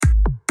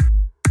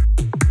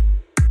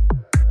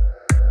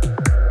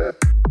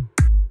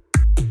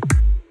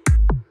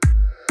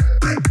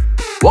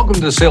Welcome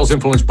to the Sales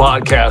Influence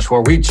Podcast,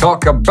 where we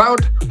talk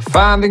about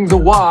finding the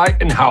why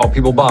and how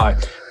people buy.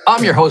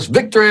 I'm your host,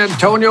 Victor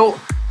Antonio.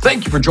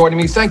 Thank you for joining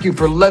me. Thank you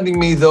for lending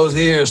me those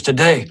ears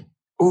today.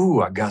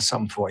 Ooh, I got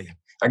something for you.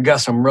 I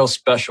got something real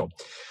special.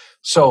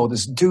 So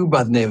this dude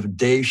by the name of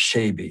Dave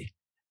Shaby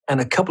and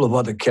a couple of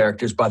other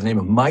characters by the name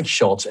of Mike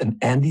Schultz and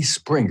Andy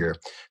Springer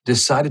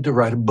decided to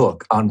write a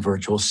book on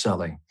virtual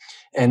selling.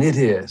 And it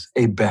is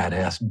a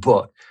badass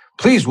book.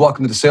 Please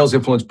welcome to the Sales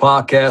Influence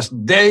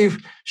Podcast, Dave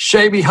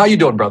Shaby. How you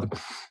doing, brother?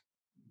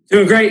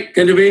 Doing great.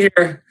 Good to be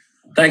here.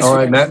 Thanks. All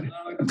right, man.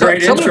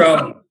 Great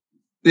intro.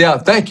 Yeah,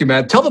 thank you,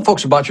 man. Tell the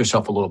folks about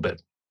yourself a little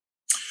bit.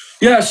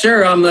 Yeah,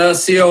 sure. I'm the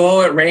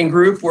COO at Rain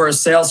Group. We're a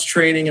sales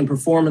training and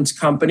performance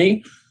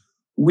company.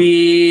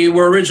 We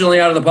were originally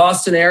out of the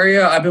Boston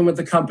area. I've been with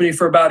the company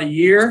for about a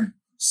year.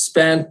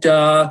 Spent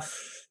the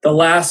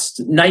last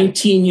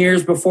 19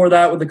 years before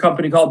that with a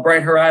company called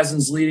Bright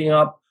Horizons, leading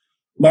up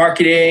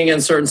marketing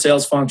and certain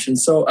sales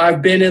functions. So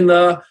I've been in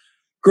the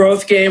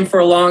growth game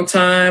for a long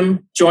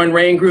time. Joined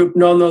Rain Group,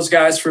 known those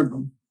guys for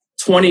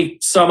 20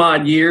 some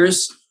odd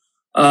years.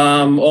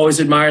 Always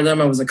admired them.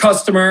 I was a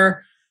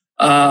customer.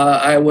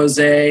 I was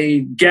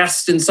a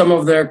guest in some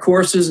of their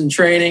courses and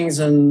trainings,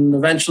 and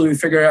eventually we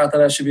figured out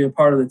that I should be a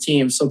part of the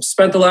team. So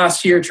spent the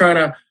last year trying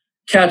to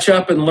catch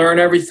up and learn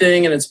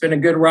everything, and it's been a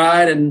good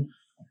ride. And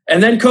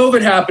then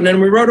COVID happened, and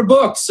we wrote a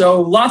book.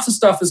 So lots of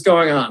stuff is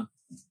going on.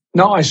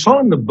 Now, I saw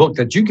in the book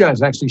that you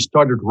guys actually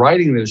started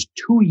writing this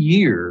 2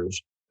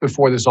 years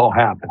before this all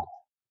happened.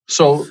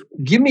 So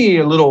give me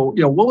a little,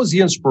 what was the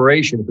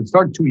inspiration? If it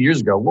started 2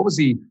 years ago, what was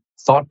the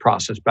thought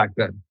process back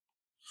then?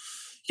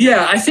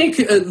 Yeah, I think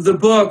the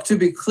book, to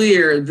be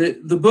clear,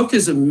 the book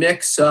is a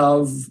mix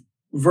of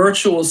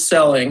virtual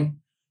selling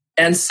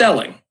and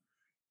selling.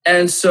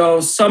 And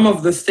so some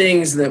of the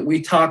things that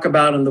we talk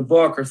about in the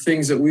book are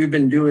things that we've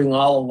been doing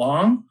all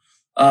along.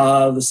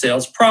 The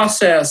sales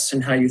process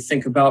and how you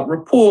think about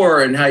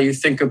rapport and how you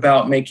think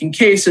about making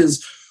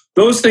cases.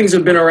 Those things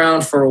have been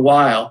around for a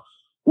while.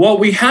 What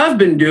we have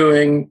been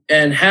doing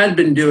and had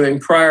been doing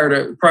prior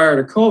to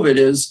COVID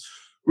is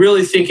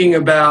really thinking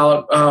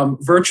about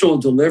virtual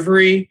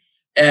delivery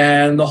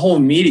and the whole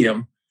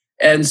medium.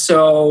 And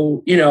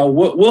so,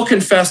 we'll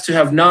confess to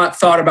have not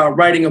thought about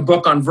writing a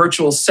book on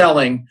virtual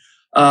selling.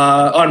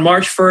 On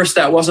March 1st,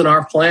 that wasn't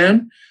our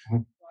plan.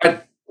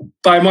 But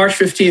by March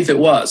 15th, it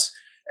was.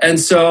 And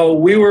so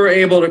we were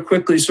able to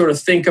quickly sort of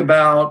think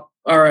about,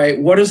 all right,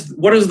 what does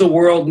the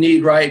world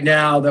need right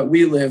now that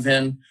we live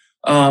in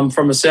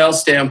from a sales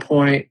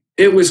standpoint?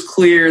 It was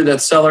clear that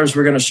sellers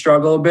were going to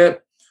struggle a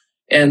bit.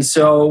 And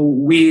so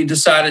we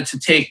decided to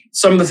take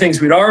some of the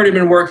things we'd already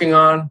been working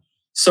on,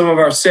 some of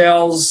our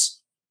sales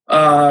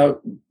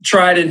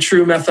tried and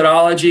true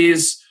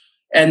methodologies,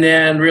 and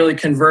then really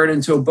convert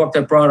into a book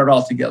that brought it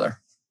all together.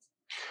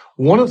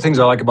 One of the things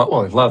I like about,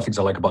 there's a lot of things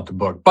I like about the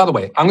book. By the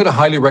way, I'm going to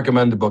highly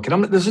recommend the book.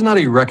 And this is not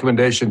a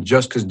recommendation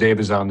just because Dave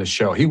is on the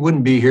show. He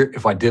wouldn't be here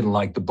if I didn't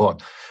like the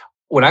book.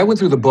 When I went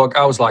through the book,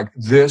 I was like,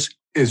 this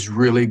is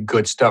really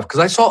good stuff. Because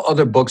I saw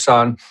other books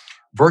on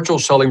virtual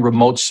selling,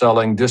 remote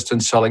selling,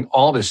 distance selling,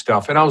 all this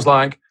stuff. And I was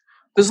like,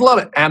 there's a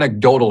lot of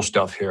anecdotal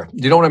stuff here.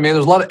 You know what I mean?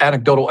 There's a lot of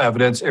anecdotal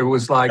evidence. It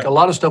was like a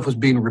lot of stuff was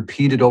being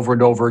repeated over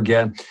and over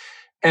again.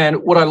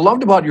 And what I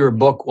loved about your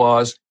book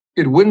was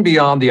it went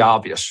beyond the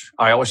obvious.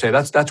 I always say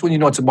that's when you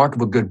know it's a mark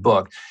of a good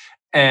book.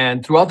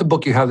 And throughout the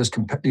book, you have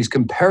these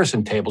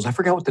comparison tables. I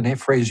forgot what the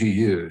phrase you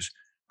use,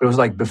 but it was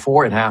like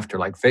before and after,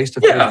 like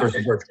face-to-face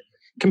versus virtual.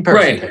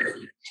 Comparison right.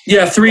 Table.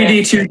 Yeah, 3D,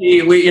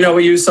 2D.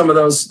 We use some of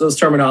those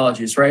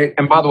terminologies, right?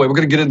 And by the way, we're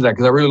going to get into that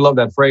because I really love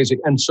that phrasing.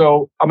 And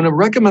so I'm going to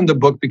recommend the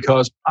book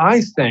because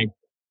I think,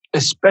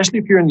 especially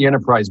if you're in the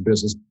enterprise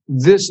business,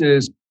 this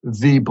is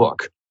the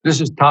book. This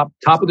is top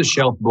of the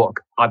shelf book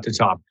at the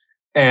top.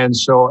 And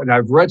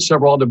I've read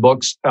several other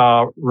books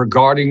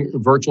regarding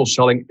virtual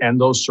selling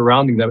and those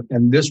surrounding them.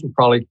 And this was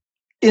probably,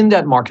 in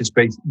that market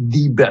space,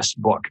 the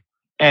best book.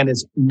 And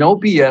it's no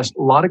BS,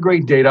 a lot of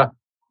great data.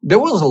 There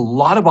was a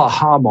lot of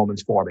aha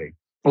moments for me.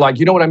 Like,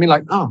 you know what I mean?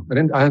 Like, I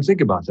didn't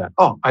think about that.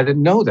 Oh, I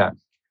didn't know that.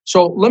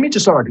 So let me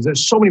just start, because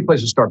there's so many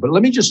places to start. But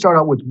let me just start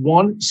out with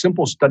one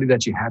simple study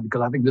that you had,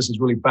 because I think this is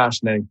really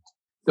fascinating.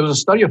 There was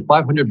a study of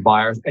 500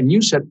 buyers, and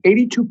you said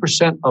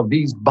 82% of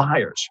these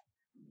buyers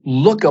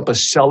look up a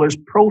seller's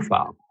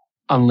profile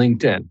on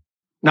LinkedIn.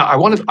 Now, I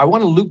want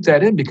to loop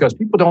that in because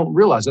people don't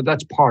realize that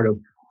that's part of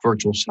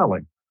virtual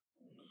selling.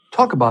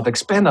 Talk about,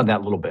 expand on that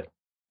a little bit.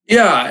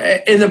 Yeah,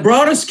 in the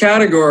broadest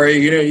category,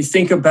 you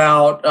think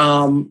about,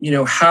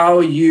 how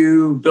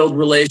you build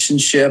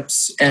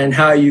relationships and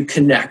how you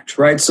connect,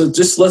 right? So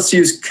just let's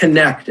use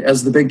connect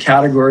as the big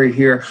category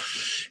here.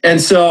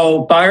 And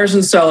so buyers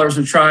and sellers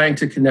are trying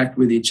to connect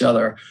with each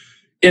other.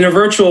 In a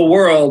virtual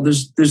world,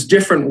 there's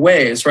different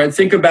ways, right?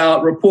 Think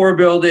about rapport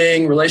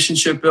building,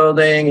 relationship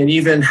building, and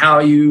even how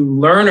you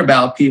learn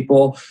about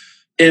people.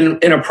 In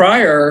a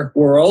prior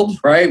world,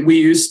 right, we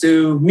used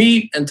to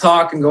meet and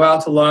talk and go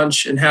out to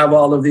lunch and have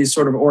all of these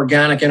sort of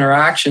organic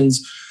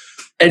interactions.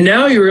 And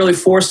now you're really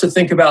forced to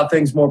think about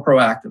things more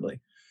proactively.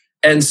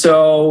 And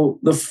so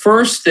the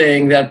first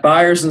thing that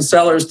buyers and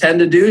sellers tend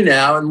to do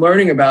now in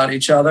learning about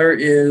each other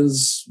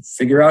is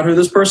figure out who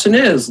this person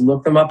is,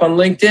 look them up on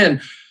LinkedIn.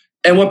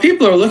 And what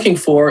people are looking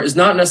for is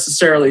not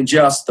necessarily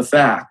just the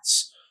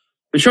facts.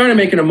 They're trying to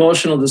make an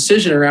emotional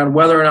decision around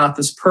whether or not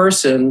this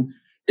person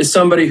is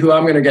somebody who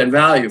I'm going to get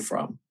value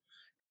from.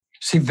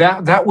 See,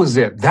 that was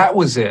it. That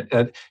was it.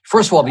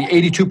 First of all, the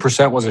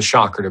 82% was a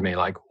shocker to me.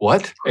 Like,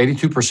 what?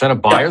 82%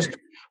 of buyers? Yeah.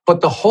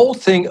 But the whole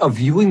thing of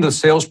viewing the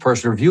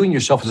salesperson or viewing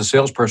yourself as a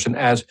salesperson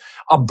as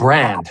a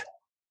brand,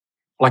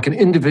 like an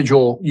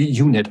individual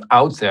unit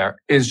out there,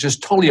 is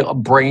just totally a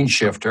brain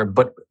shifter.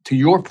 But to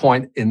your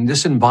point, in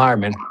this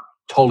environment,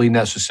 totally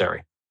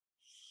necessary.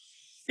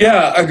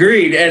 Yeah,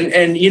 agreed.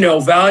 And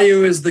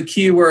value is the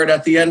key word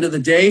at the end of the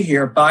day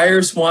here.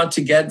 Buyers want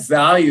to get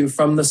value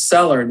from the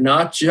seller,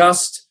 not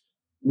just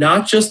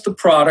the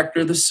product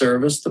or the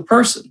service, the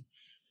person.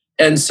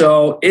 And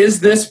so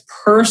is this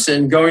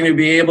person going to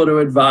be able to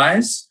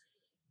advise,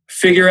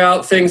 figure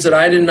out things that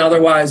I didn't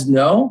otherwise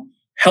know,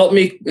 help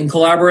me and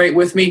collaborate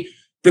with me?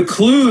 The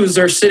clues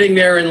are sitting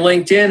there in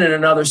LinkedIn and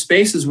in other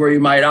spaces where you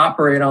might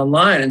operate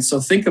online. And so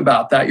think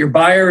about that. Your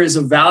buyer is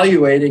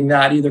evaluating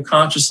that either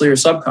consciously or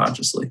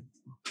subconsciously.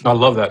 I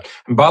love that.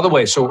 And by the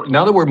way, so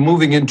now that we're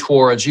moving in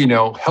towards,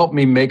 help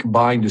me make a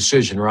buying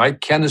decision,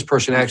 right? Can this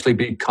person actually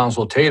be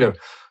consultative?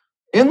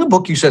 In the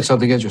book, you said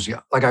something interesting.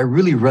 Like, I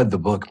really read the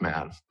book,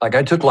 man. Like,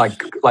 I took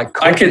like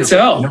I can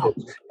tell.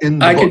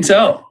 I can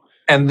tell.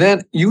 And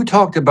then you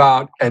talked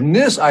about, and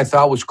this I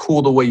thought was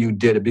cool the way you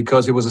did it,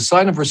 because it was a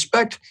sign of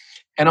respect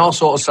and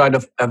also a sign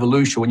of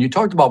evolution. When you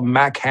talked about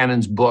Mac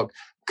Hannon's book,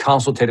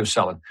 Consultative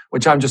Selling,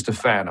 which I'm just a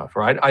fan of,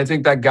 right? I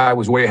think that guy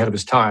was way ahead of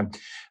his time.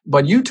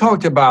 But you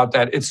talked about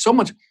that it's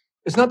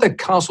not that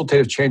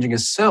consultative changing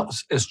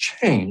itself is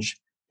changed,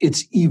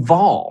 it's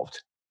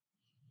evolved.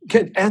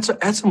 Add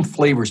some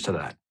flavors to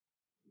that.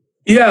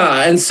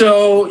 Yeah. And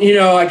so,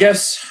 I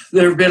guess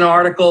there have been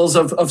articles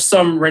of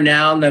some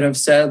renown that have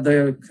said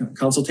the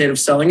consultative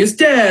selling is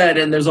dead.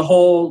 And there's a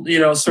whole,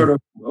 sort of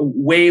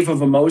wave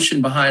of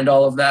emotion behind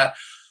all of that.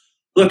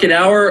 Look, in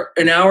our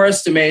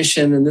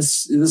estimation, and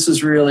this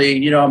is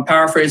really, I'm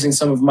paraphrasing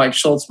some of Mike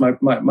Schultz,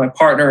 my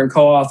partner and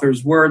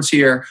co-author's words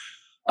here.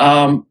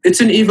 It's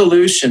an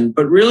evolution,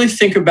 but really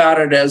think about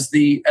it as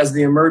the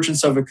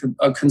emergence of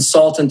a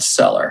consultant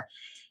seller.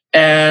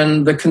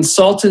 And the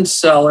consultant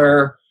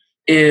seller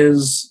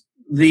is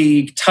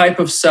the type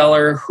of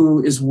seller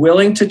who is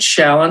willing to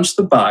challenge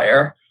the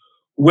buyer,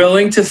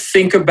 willing to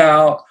think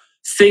about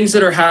things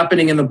that are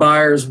happening in the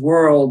buyer's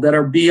world that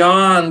are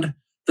beyond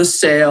the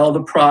sale,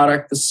 the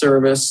product, the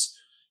service,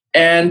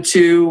 and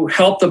to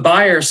help the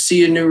buyer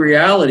see a new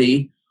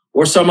reality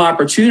or some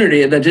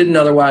opportunity that didn't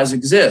otherwise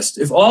exist.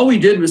 If all we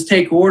did was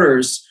take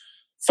orders,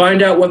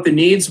 find out what the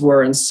needs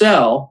were, and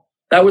sell,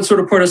 that would sort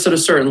of put us at a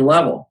certain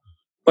level.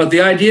 But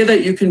the idea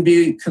that you can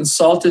be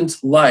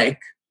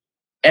consultant-like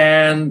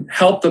and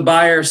help the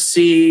buyer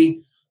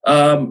see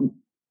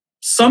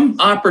some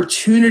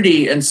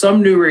opportunity and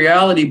some new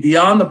reality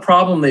beyond the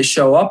problem they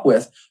show up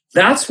with,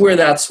 that's where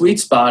that sweet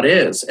spot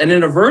is. And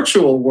in a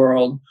virtual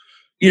world,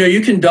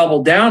 you can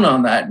double down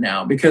on that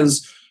now,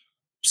 because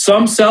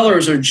some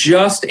sellers are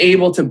just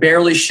able to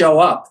barely show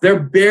up. They're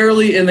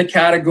barely in the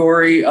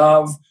category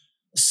of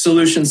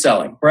solution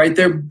selling, right?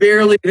 They're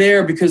barely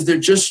there because they're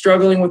just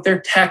struggling with their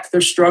tech.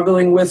 They're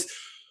struggling with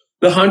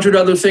the 100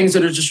 other things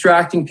that are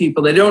distracting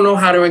people. They don't know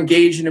how to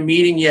engage in a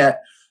meeting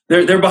yet.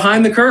 They're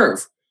behind the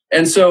curve.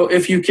 And so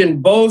if you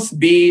can both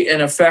be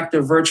an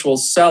effective virtual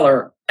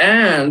seller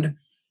and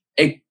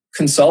a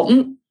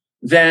consultant,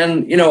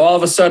 then all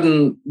of a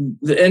sudden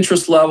the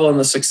interest level and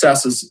the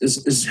success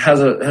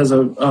has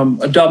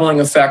a doubling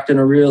effect and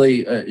a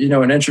really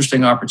an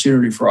interesting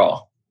opportunity for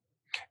all.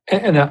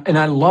 And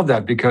I love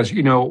that, because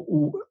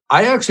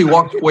I actually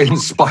walked away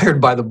inspired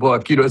by the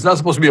book. It's not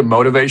supposed to be a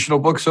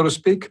motivational book, so to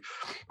speak,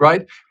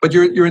 right? But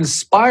you're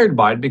inspired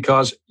by it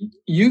because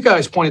you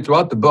guys pointed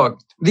throughout the book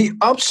the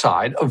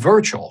upside of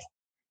virtual.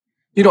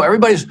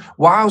 Everybody's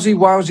wowsy,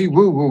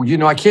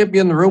 woo-woo. I can't be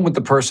in the room with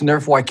the person,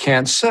 therefore I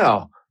can't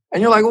sell.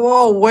 And you're like,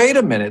 whoa, wait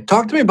a minute.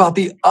 Talk to me about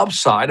the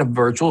upside of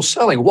virtual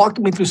selling. Walk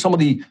me through some of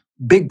the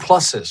big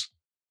pluses.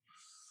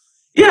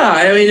 Yeah,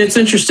 I mean, it's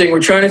interesting.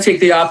 We're trying to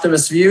take the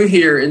optimist view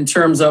here in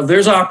terms of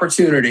there's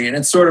opportunity, and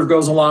it sort of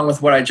goes along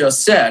with what I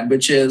just said,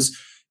 which is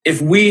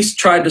if we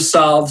tried to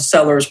solve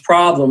sellers'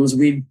 problems,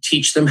 we'd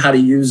teach them how to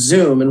use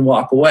Zoom and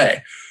walk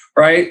away,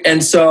 right?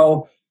 And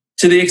so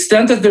to the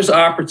extent that there's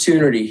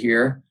opportunity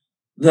here,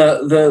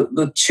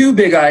 the two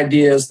big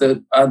ideas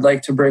that I'd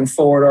like to bring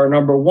forward are,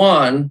 number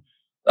one,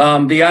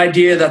 the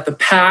idea that the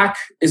pack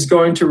is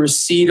going to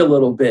recede a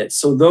little bit.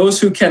 So those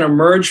who can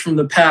emerge from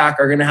the pack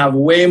are going to have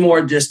way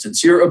more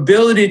distance. Your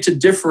ability to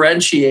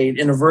differentiate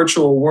in a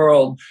virtual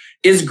world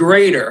is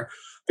greater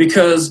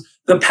because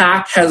the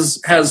pack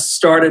has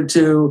started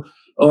to,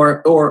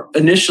 or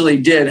initially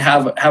did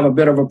have a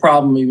bit of a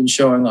problem even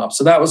showing up.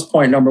 So that was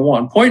point number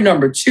one. Point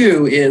number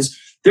two is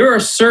there are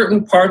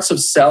certain parts of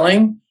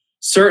selling,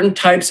 certain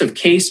types of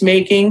case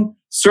making,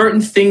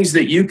 certain things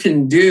that you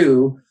can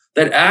do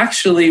that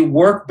actually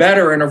work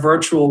better in a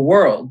virtual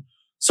world.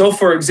 So,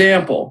 for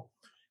example,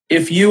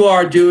 if you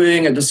are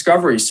doing a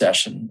discovery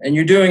session and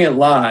you're doing it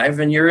live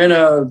and you're in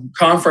a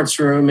conference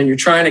room and you're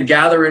trying to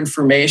gather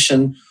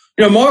information,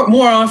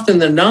 more often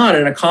than not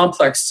in a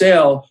complex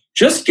sale,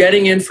 just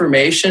getting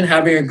information,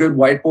 having a good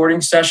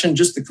whiteboarding session,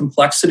 just the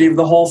complexity of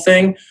the whole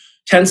thing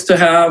tends to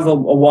have a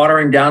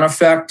watering down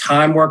effect.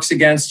 Time works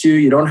against you.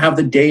 You don't have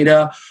the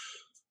data.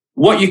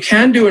 What you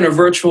can do in a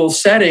virtual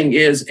setting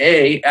is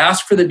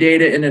ask for the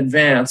data in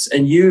advance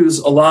and use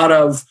a lot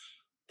of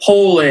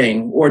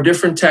polling or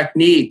different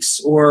techniques,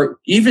 or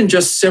even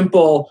just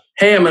simple,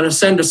 hey, I'm going to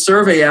send a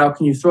survey out.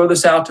 Can you throw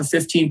this out to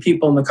 15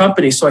 people in the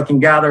company so I can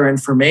gather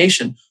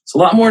information? It's a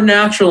lot more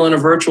natural in a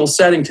virtual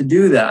setting to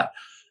do that.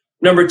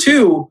 Number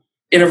two,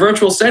 in a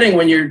virtual setting,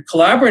 when you're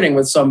collaborating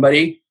with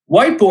somebody,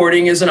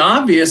 whiteboarding is an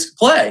obvious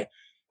play.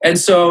 And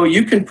so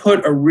you can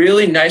put a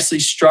really nicely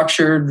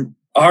structured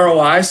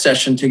ROI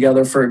session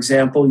together, for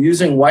example,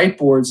 using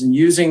whiteboards and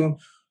using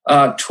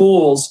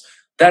tools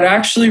that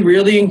actually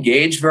really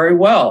engage very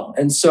well.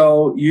 And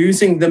so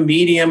using the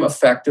medium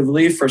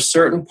effectively for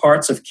certain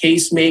parts of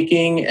case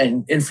making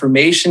and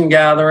information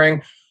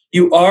gathering,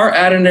 you are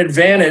at an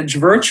advantage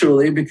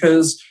virtually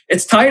because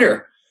it's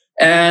tighter.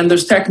 And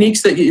there's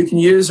techniques that you can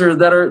use or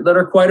that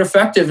are quite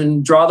effective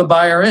and draw the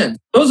buyer in.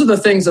 Those are the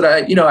things that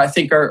I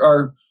think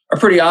are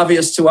pretty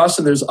obvious to us,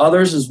 and there's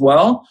others as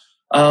well.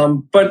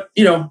 But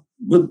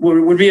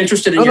would be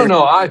interested in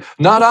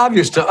not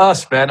obvious to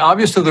us, man.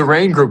 Obvious to the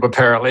Rain Group,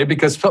 apparently,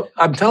 because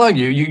I'm telling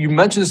you, you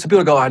mentioned this to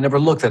people, go, I never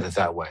looked at it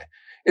that way.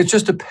 It's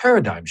just a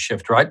paradigm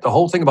shift, right? The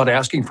whole thing about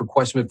asking for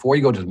questions before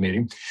you go to the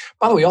meeting.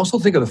 By the way, also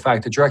think of the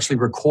fact that you're actually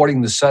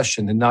recording the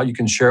session, and now you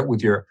can share it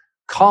with your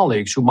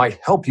colleagues who might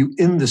help you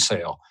in the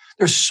sale.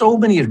 There's so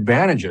many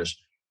advantages.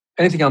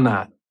 Anything on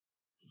that?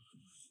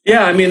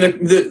 Yeah, I mean,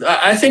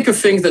 I think of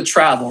things that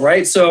travel,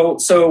 right? So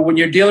when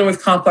you're dealing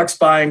with complex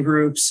buying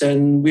groups,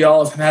 and we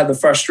all have had the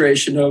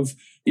frustration of,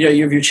 you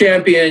have your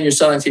champion, you're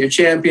selling to your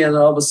champion, and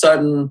all of a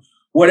sudden,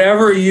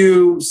 whatever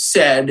you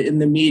said in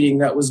the meeting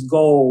that was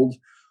gold,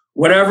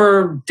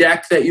 whatever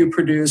deck that you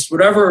produced,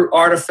 whatever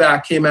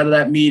artifact came out of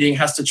that meeting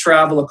has to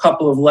travel a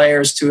couple of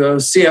layers to a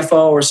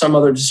CFO or some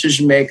other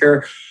decision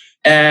maker,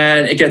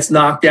 and it gets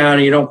knocked down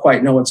and you don't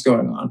quite know what's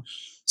going on.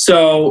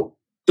 So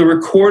the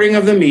recording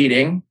of the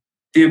meeting,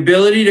 the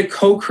ability to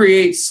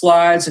co-create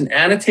slides and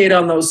annotate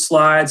on those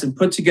slides and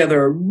put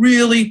together a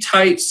really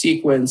tight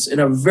sequence in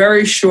a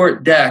very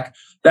short deck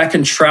that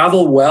can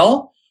travel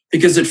well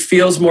because it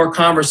feels more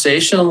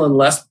conversational and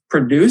less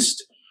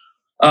produced.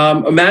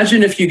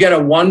 Imagine if you get a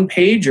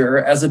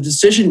one-pager as a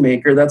decision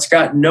maker that's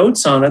got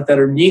notes on it that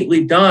are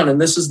neatly done, and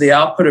this is the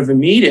output of a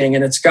meeting,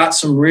 and it's got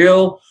some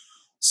real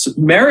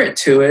merit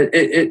to it.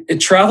 It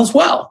travels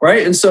well,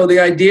 right? And so the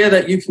idea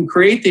that you can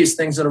create these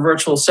things in a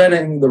virtual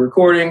setting, the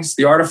recordings,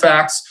 the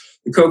artifacts,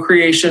 the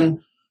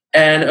co-creation,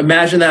 and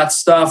imagine that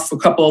stuff a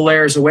couple of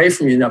layers away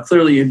from you. Now,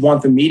 clearly you'd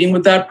want the meeting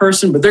with that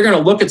person, but they're going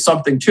to look at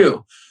something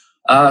too.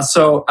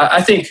 So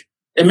I think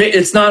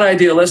it's not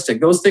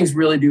idealistic. Those things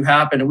really do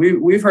happen. And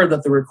we've heard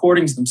that the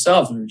recordings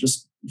themselves are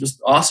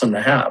just awesome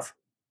to have.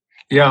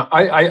 Yeah,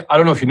 I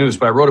don't know if you knew this,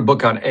 but I wrote a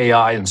book on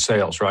AI and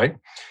sales, right?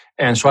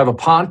 And so I have a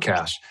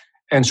podcast.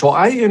 And so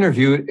I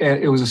interviewed,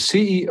 and it was a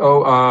CEO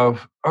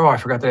of, I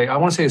forgot the name. I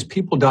want to say it's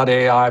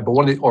People.ai, but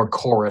or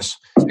Chorus.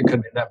 It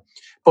could be that.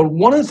 But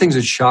one of the things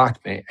that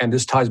shocked me, and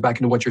this ties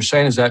back into what you're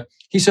saying, is that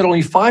he said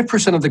only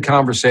 5% of the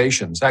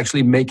conversations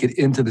actually make it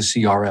into the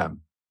CRM,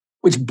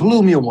 which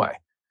blew me away.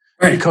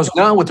 Right. Because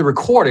now with the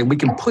recording, we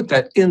can put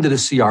that into the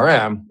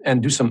CRM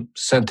and do some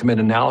sentiment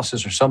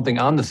analysis or something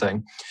on the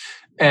thing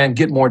and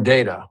get more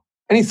data.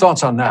 Any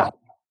thoughts on that?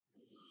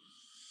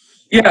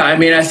 Yeah, I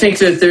mean, I think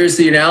that there's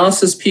the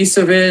analysis piece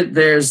of it.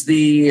 There's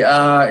the,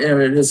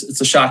 it's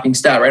a shocking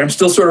stat, right? I'm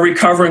still sort of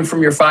recovering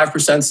from your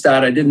 5%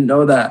 stat. I didn't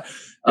know that.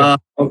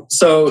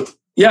 So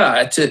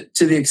yeah,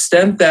 to the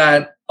extent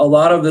that a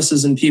lot of this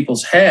is in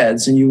people's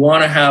heads and you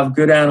want to have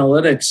good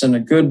analytics and a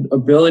good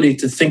ability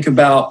to think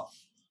about,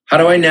 how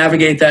do I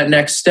navigate that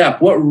next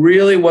step? What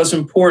really was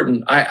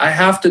important? I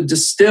have to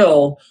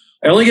distill.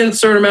 I only get a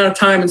certain amount of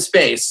time and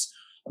space.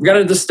 I've got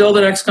to distill the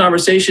next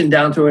conversation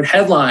down to a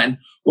headline.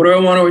 What do I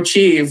want to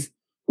achieve?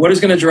 What is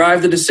going to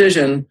drive the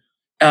decision?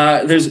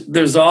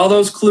 There's all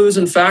those clues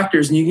and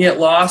factors, and you can get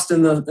lost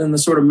in the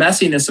sort of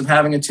messiness of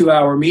having a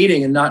 2-hour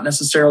meeting and not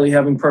necessarily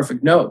having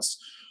perfect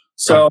notes.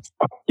 So,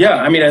 yeah,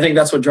 I mean, I think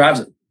that's what drives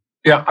it.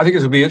 Yeah, I think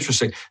this would be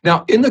interesting.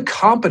 Now, in the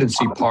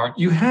competency part,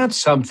 you had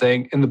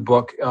something in the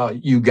book.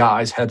 You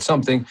guys had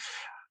something,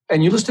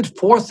 and you listed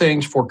 4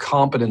 things for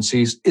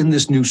competencies in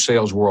this new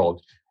sales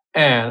world.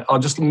 And I'll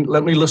just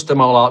let me list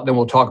them all out, then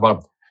we'll talk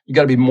about them. You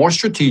got to be more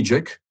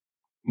strategic,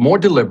 more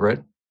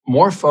deliberate,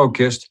 more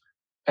focused,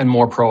 and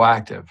more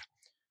proactive.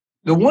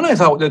 The one I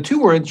thought, the 2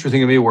 were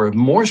interesting to me were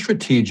more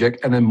strategic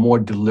and then more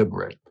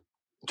deliberate.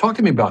 Talk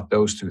to me about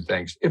those 2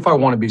 things if I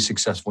want to be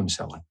successful in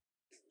selling.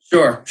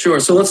 Sure.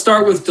 So let's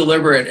start with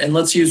deliberate, and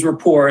let's use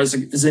rapport as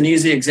an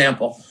easy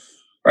example,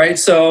 right?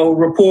 So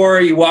rapport,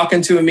 you walk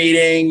into a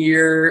meeting,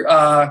 you're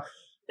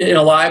in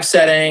a live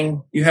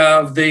setting. You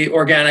have the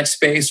organic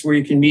space where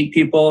you can meet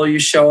people, you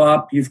show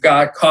up, you've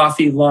got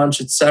coffee, lunch,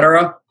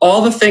 etc.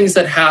 All the things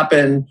that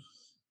happen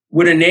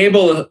would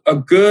enable a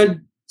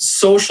good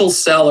social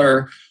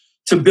seller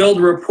to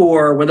build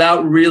rapport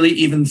without really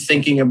even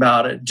thinking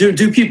about it.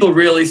 Do people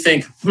really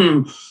think,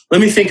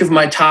 let me think of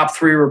my top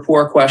 3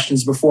 rapport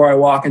questions before I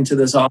walk into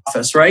this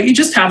office, right? You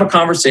just have a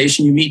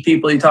conversation, you meet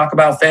people, you talk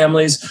about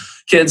families,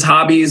 kids,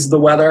 hobbies, the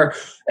weather,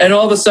 and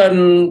all of a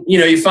sudden,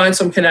 you find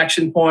some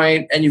connection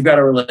point and you've got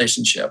a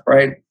relationship,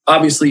 right?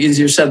 Obviously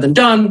easier said than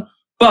done,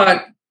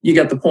 but you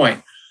get the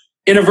point.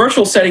 In a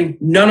virtual setting,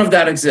 none of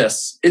that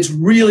exists. It's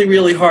really,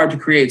 really hard to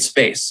create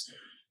space.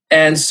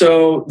 And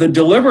so the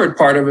deliberate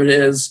part of it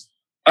is,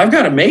 I've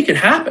got to make it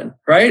happen,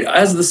 right?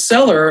 As the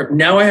seller,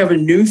 now I have a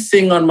new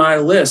thing on my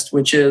list,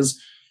 which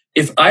is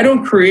if I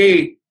don't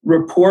create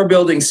rapport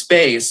building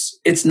space,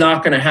 it's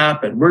not going to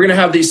happen. We're going to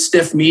have these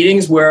stiff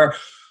meetings where,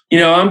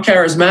 I'm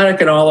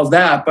charismatic and all of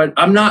that, but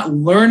I'm not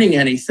learning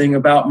anything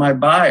about my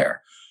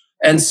buyer.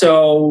 And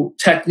so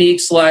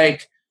techniques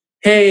like,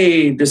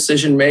 hey,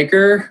 decision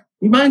maker,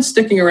 you mind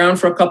sticking around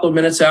for a couple of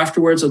minutes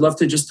afterwards? I'd love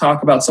to just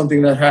talk about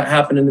something that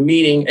happened in the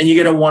meeting. And you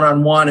get a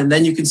one-on-one, and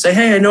then you can say,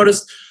 hey, I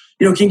noticed,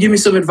 can you give me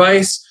some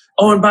advice?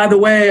 Oh, and by the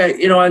way,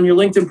 on your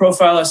LinkedIn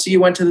profile, I see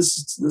you went to the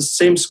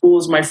same school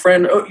as my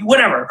friend,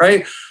 whatever,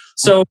 right?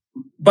 So,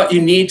 but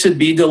you need to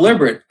be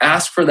deliberate.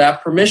 Ask for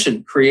that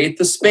permission. Create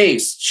the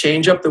space.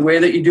 Change up the way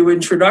that you do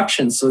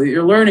introductions so that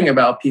you're learning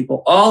about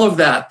people. All of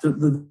that,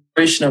 the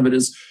duration of it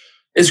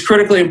is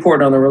critically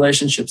important on the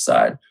relationship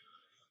side.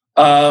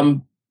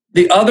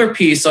 The other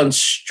piece on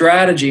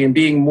strategy and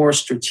being more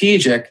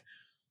strategic,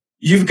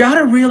 you've got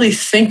to really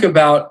think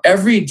about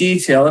every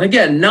detail. And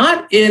again,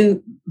 not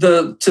to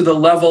the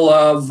level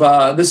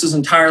of this is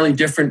entirely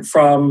different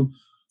from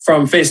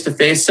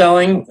face-to-face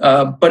selling,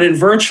 but in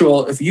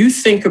virtual, if you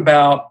think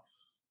about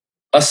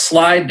a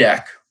slide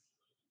deck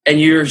and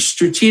you're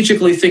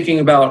strategically thinking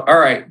about, all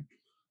right,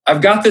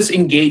 I've got this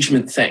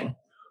engagement thing.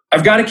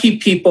 I've got to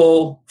keep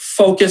people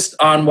focused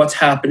on what's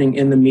happening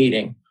in the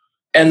meeting,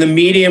 and the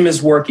medium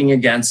is working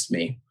against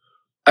me.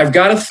 I've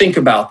got to think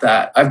about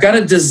that. I've got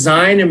to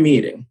design a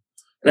meeting.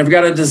 And I've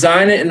got to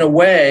design it in a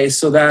way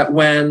so that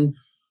when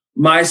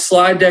my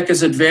slide deck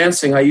is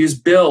advancing, I use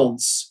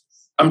builds.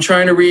 I'm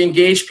trying to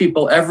re-engage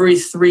people every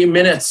 3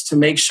 minutes to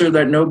make sure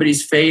that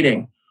nobody's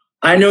fading.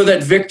 I know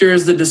that Victor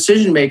is the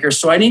decision maker,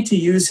 so I need to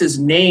use his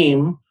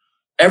name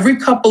every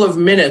couple of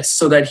minutes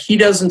so that he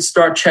doesn't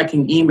start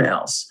checking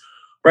emails,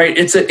 right?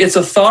 It's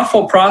a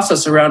thoughtful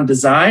process around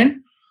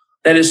design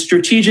that is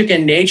strategic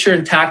in nature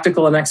and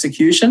tactical in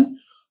execution.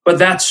 But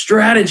that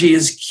strategy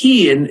is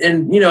key. And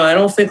I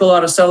don't think a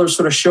lot of sellers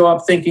sort of show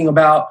up thinking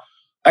about,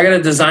 I got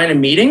to design a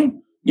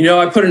meeting.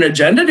 I put an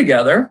agenda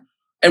together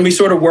and we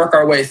sort of work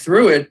our way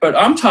through it. But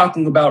I'm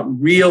talking about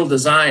real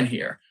design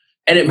here.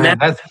 And it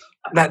matters.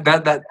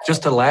 That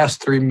just the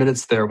last 3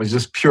 minutes there was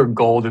just pure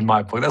gold in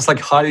my book. That's like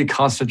highly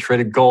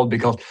concentrated gold,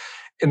 because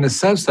in the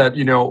sense that,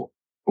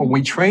 when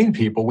we train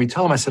people, we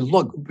tell them, I said,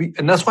 look,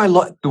 and that's why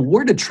the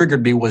word that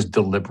triggered me was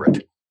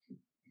deliberate.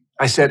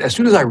 I said, as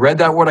soon as I read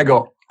that word, I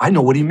go, I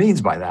know what he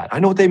means by that. I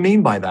know what they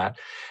mean by that.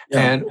 Yeah.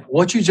 And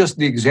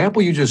the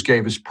example you just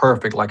gave is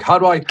perfect. Like,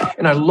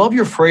 and I love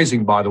your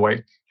phrasing, by the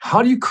way,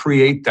 how do you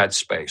create that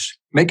space?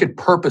 Make it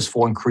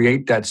purposeful and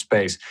create that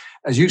space.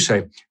 As you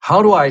say,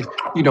 how do I,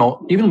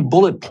 even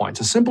bullet points,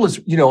 as simple as,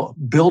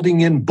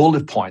 building in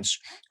bullet points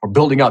or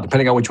building out,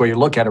 depending on which way you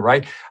look at it,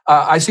 right?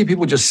 I see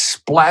people just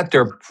splat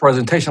their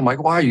presentation. I'm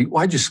like,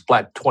 why'd you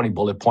splat 20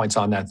 bullet points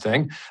on that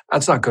thing?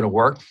 That's not going to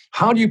work.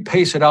 How do you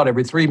pace it out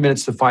every 3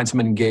 minutes to find some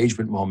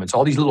engagement moments?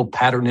 All these little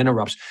pattern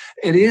interrupts.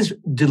 It is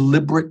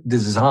deliberate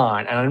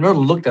design. And I never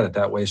looked at it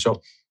that way.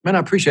 So, man, I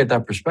appreciate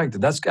that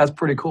perspective. That's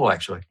pretty cool,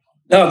 actually.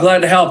 No, glad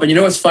to help. And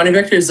what's funny,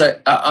 Victor, is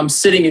that I'm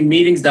sitting in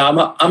meetings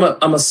now.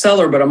 I'm a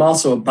seller, but I'm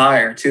also a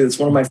buyer too. It's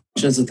one of my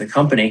functions at the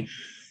company.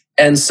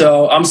 And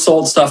so I'm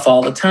sold stuff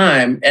all the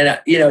time. And,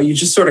 you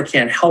just sort of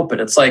can't help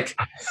it. It's like,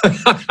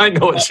 I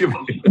know what you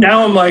mean.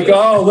 Now I'm like,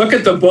 oh, look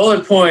at the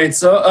bullet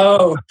points.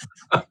 Oh,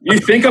 you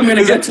think I'm going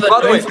to get to the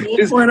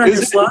bullet point on your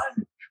slide?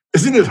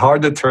 Isn't it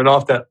hard to turn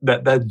off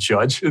that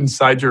judge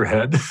inside your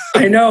head?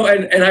 I know,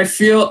 and I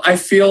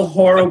feel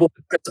horrible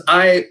because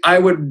I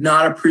would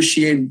not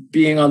appreciate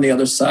being on the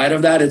other side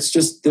of that. It's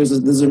just there's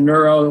a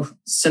neuro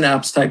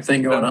synapse type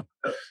thing going on.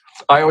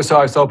 I always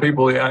tell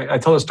people, I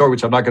tell a story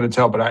which I'm not going to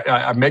tell, but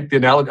I make the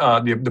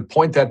analogy, the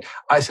point that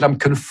I said I'm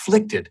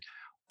conflicted.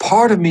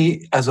 Part of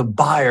me as a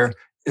buyer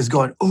is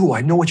going, "Oh,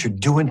 I know what you're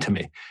doing to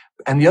me."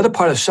 And the other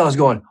part of the seller is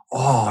going,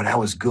 "Oh, that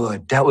was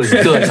good. That was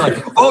good." It's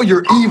like, "Oh,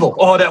 you're evil.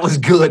 Oh, that was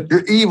good.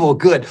 You're evil.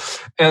 Good."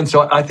 And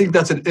so I think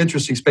that's an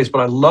interesting space. But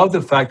I love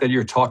the fact that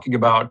you're talking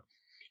about,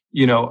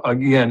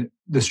 again,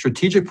 the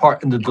strategic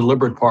part and the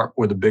deliberate part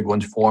were the big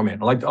ones for me.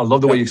 I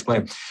love the way you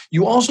explained.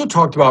 You also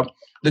talked about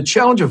the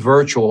challenge of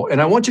virtual,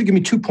 and I want you to give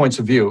me 2 points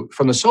of view.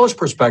 From the seller's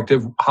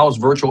perspective, how is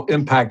virtual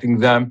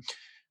impacting them,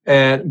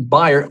 and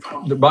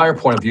the buyer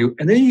point of view.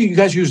 And then you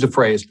guys use the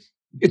phrase,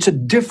 it's a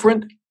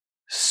different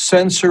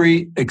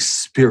sensory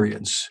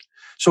experience.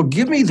 So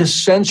give me the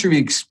sensory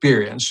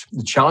experience,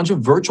 the challenge of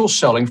virtual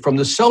selling from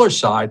the seller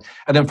side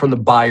and then from the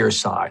buyer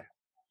side.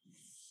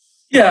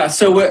 Yeah,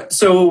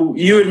 so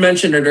you had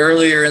mentioned it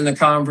earlier in the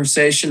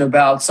conversation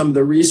about some of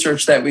the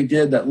research that we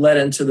did that led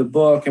into the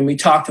book, and we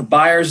talked to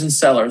buyers and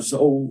sellers,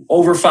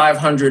 over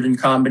 500 in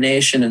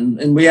combination,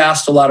 and we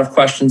asked a lot of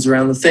questions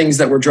around the things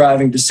that were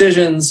driving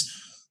decisions,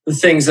 the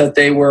things that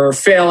they were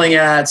failing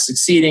at,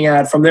 succeeding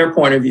at from their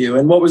point of view.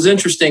 And what was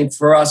interesting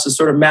for us is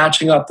sort of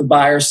matching up the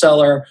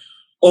buyer-seller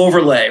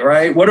overlay,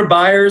 right? What do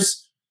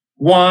buyers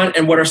want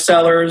and what are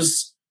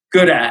sellers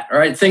good at,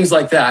 right? Things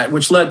like that,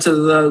 which led to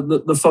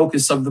the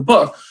focus of the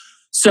book.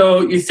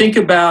 So you think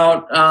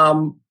about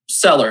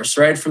sellers,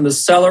 right? From the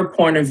seller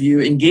point of view,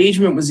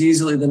 engagement was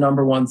easily the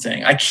number one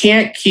thing. I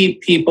can't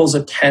keep people's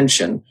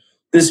attention.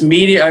 This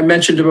media, I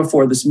mentioned it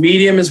before, this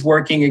medium is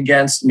working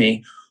against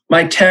me.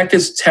 My tech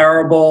is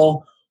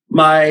terrible.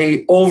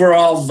 My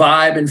overall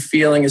vibe and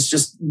feeling is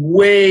just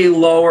way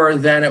lower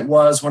than it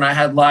was when I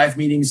had live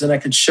meetings and I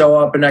could show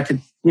up and I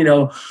could,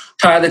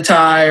 tie the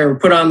tie or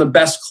put on the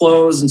best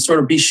clothes and sort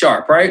of be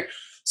sharp, right?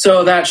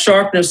 So that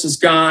sharpness is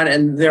gone,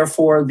 and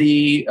therefore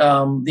the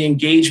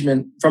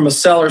engagement from a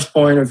seller's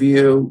point of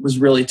view was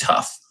really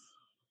tough.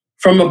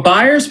 From a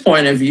buyer's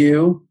point of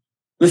view,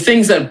 the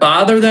things that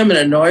bother them and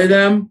annoy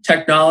them,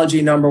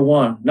 technology, number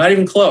one. Not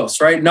even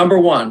close, right? Number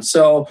one.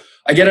 So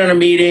I get on a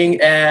meeting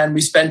and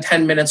we spend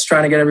 10 minutes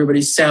trying to get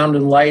everybody's sound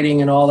and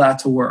lighting and all that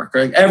to work,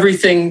 right?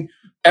 Everything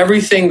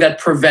that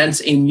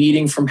prevents a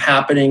meeting from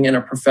happening in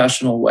a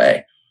professional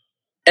way.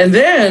 And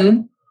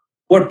then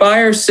what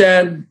buyers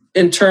said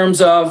in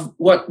terms of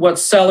what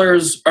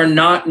sellers are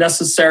not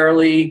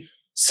necessarily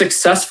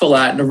successful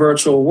at in a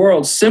virtual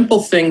world,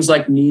 simple things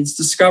like needs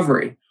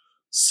discovery.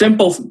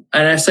 Simple,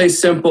 and I say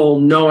simple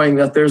knowing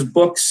that there's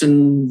books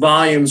and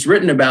volumes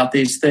written about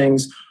these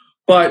things,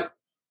 but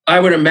I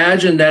would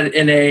imagine that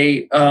in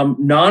a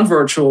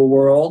non-virtual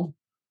world,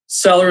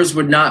 sellers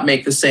would not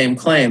make the same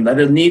claim, that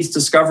a needs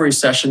discovery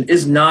session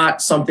is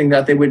not something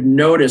that they would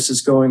notice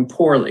is going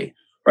poorly,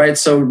 right?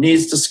 So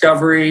needs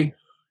discovery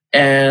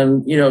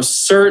and,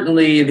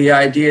 certainly the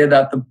idea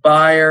that the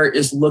buyer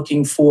is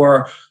looking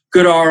for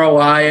good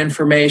ROI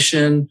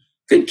information,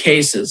 good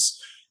cases,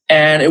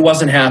 and it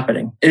wasn't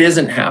happening. It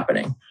isn't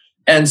happening.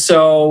 And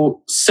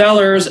so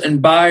sellers and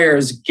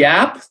buyers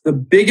gap, the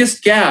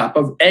biggest gap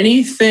of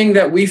anything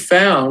that we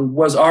found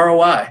was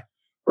ROI,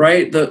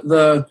 right?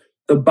 The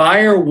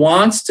buyer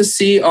wants to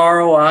see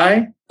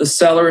ROI. The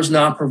seller is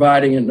not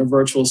providing it in a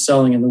virtual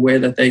selling in the way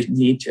that they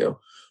need to.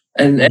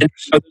 And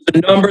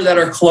the number that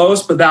are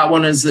close, but that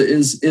one is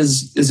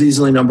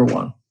easily number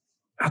one.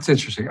 That's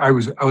interesting. I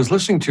was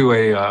listening to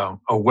a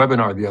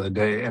webinar the other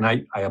day, and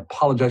I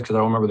apologize because I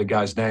don't remember the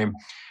guy's name,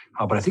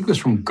 but I think it was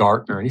from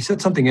Gartner, and he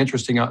said something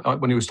interesting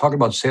when he was talking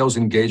about sales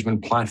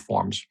engagement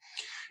platforms,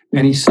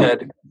 and he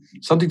said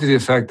something to the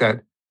effect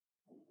that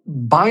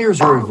buyers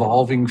are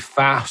evolving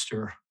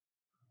faster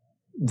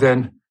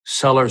than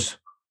sellers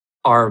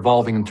are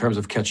evolving in terms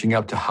of catching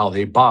up to how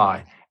they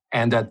buy.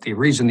 And that the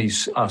reason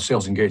these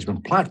sales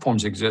engagement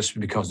platforms exist is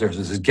because there's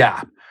this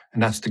gap,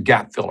 and that's the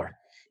gap filler,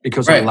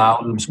 because it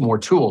allows them more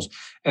tools.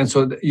 And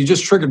so you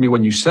just triggered me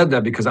when you said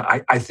that, because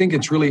I think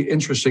it's really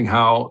interesting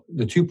how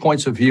the 2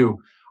 points of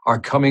view are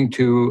coming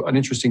to an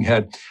interesting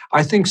head.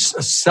 I think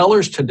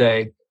sellers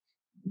today,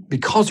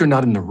 because they're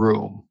not in the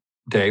room,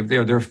 Dave,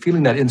 they're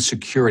feeling that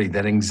insecurity,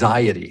 that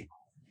anxiety,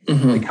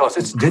 because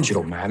it's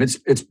digital, man.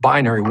 It's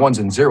binary ones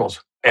and zeros,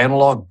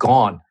 analog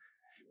gone.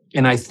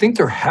 And I think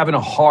they're having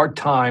a hard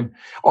time,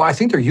 or I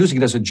think they're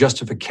using it as a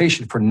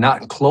justification for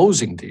not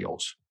closing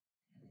deals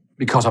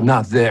because I'm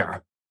not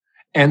there.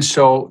 And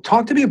so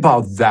talk to me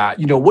about that.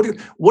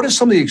 What are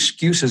some of the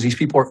excuses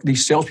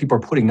these salespeople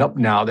are putting up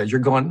now that you're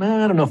going,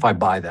 I don't know if I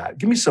buy that.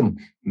 Give me some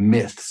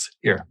myths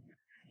here.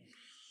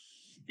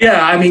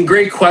 Yeah,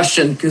 great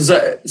question, because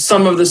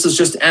some of this is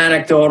just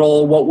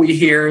anecdotal. What we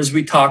hear is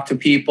we talk to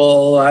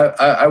people.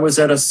 I was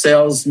at a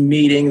sales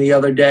meeting the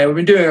other day. We've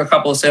been doing a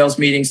couple of sales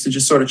meetings to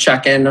just sort of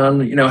check in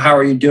on, how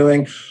are you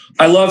doing?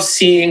 I love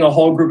seeing a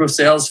whole group of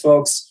sales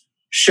folks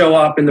show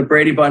up in the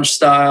Brady Bunch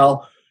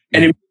style.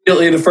 And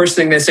immediately the first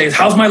thing they say is,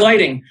 how's my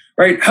lighting?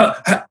 Right? How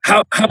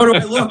do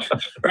I look?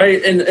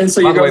 Right? And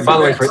so by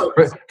the way,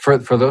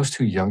 for those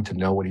too young to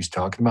know what he's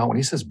talking about, when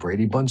he says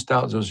Brady Bunch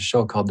style, there was a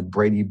show called The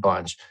Brady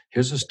Bunch.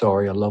 Here's a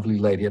story: a lovely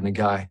lady and a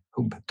guy,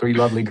 three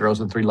lovely girls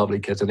and three lovely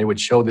kids, and they would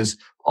show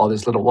all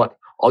these little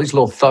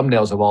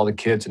thumbnails of all the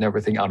kids and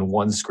everything on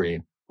one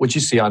screen, which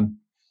you see on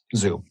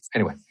Zoom.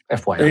 Anyway,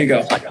 FYI. There you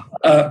go.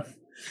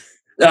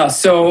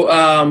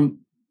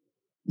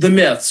 The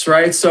myths,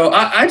 right? So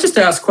I just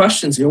ask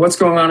questions, what's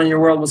going on in your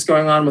world? What's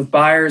going on with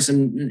buyers?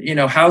 And,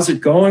 how's it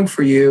going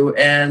for you?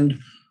 And,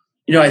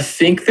 I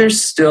think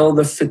there's still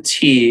the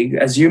fatigue,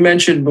 as you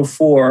mentioned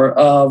before,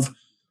 of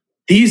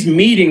these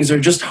meetings are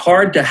just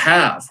hard to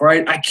have,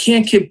 right? I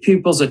can't keep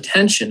people's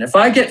attention. If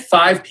I get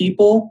 5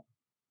 people,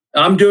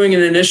 I'm doing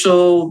an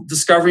initial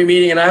discovery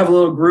meeting and I have a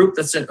little group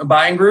that's a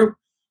buying group,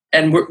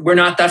 and we're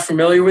not that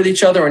familiar with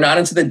each other. We're not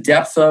into the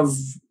depth of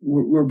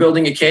we're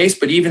building a case,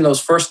 but even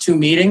those first 2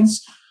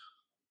 meetings,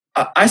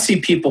 I see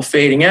people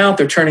fading out.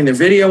 They're turning their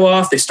video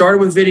off. They started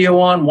with video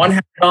on, one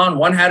had it on,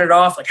 one had it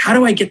off. Like, how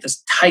do I get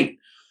this tight?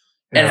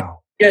 And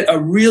get a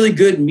really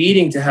good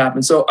meeting to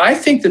happen. So I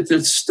think that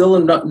there's still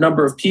a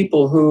number of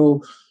people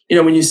who,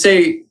 when you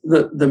say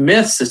the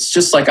myths, it's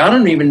just like, I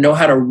don't even know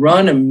how to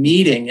run a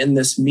meeting in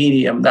this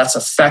medium that's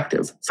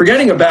effective.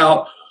 Forgetting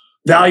about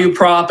value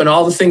prop and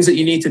all the things that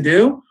you need to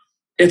do.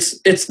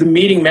 It's the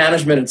meeting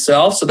management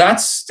itself. So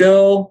that's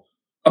still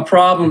a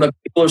problem that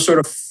people are sort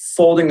of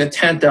folding the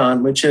tent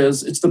on, which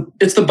is it's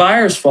the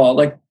buyer's fault.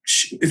 Like,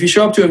 if you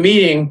show up to a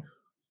meeting,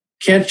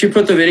 can't you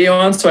put the video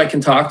on so I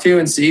can talk to you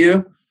and see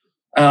you?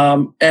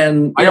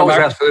 And I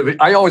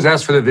always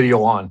ask for the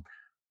video on.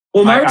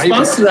 Well, my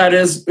response to that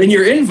is, in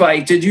your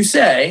invite, did you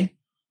say,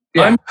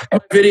 I'm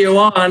video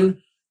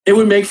on, it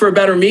would make for a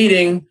better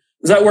meeting?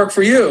 Does that work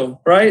for you?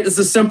 Right? It's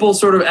a simple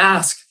sort of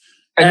ask.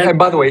 And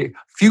by the way,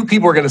 few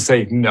people are going to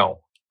say no.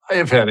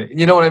 I've had it.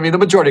 You know what I mean? The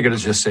majority are going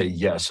to just say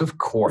yes, of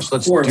course.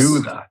 Let's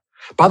do that.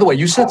 By the way,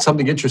 you said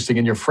something interesting,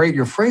 and your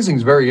phrasing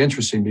is very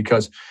interesting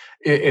because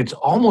it's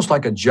almost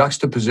like a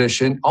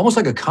juxtaposition, almost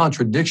like a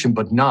contradiction,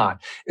 but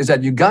not, is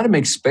that you got to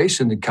make space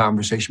in the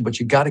conversation, but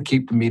you got to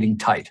keep the meeting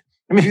tight.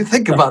 I mean, if you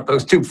think about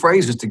those two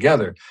phrases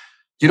together,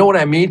 you know what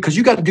I mean? Because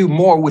you got to do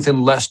more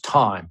within less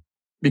time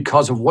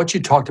because of what you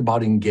talked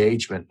about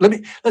engagement.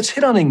 Let's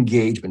hit on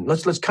engagement.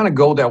 Let's kind of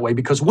go that way,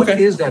 because what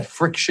is that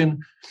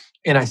friction?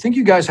 And I think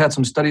you guys had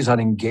some studies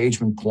on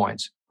engagement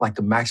points, like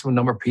the maximum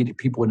number of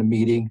people in a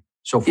meeting,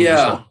 so forth.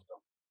 Yeah.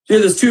 Yeah,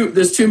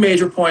 there's two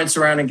major points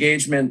around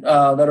engagement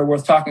that are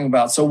worth talking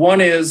about. So one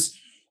is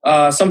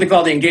something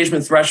called the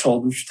engagement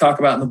threshold, which we talk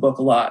about in the book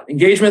a lot.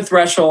 Engagement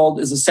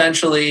threshold is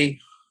essentially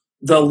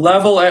the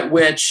level at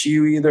which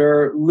you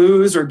either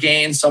lose or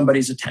gain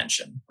somebody's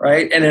attention,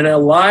 right? And in a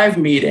live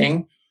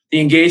meeting, the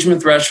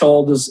engagement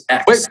threshold is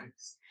X. Wait.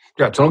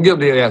 Yeah, so don't give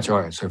the answer.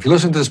 All right, so if you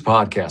listen to this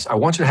podcast, I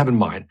want you to have in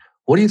mind,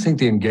 what do you think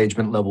the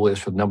engagement level is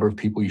for the number of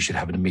people you should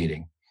have in a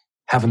meeting?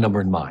 Have a number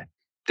in mind.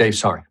 Dave,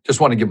 sorry. Just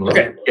want to give him a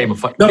little game of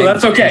fun. No,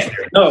 that's okay.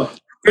 No,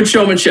 good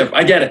showmanship.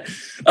 I get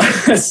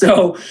it.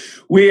 So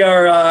we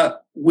are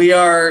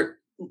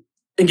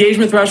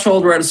engagement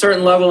threshold. We're at a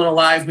certain level in a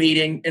live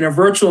meeting. In a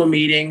virtual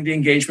meeting, the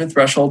engagement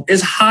threshold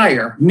is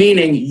higher,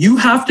 meaning you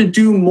have to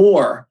do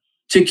more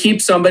to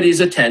keep somebody's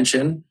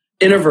attention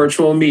in a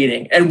virtual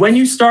meeting. And when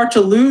you start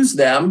to lose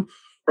them,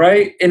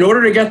 right, in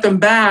order to get them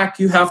back,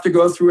 you have to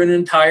go through an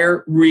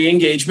entire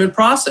re-engagement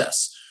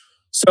process.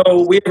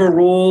 So we have a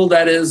rule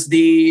that is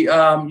the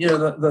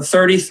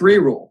 33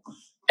 rule.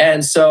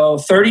 And so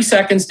 30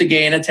 seconds to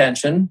gain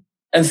attention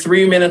and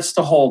 3 minutes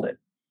to hold it.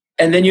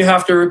 And then you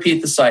have to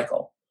repeat the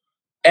cycle.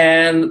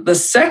 And the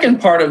second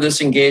part of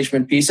this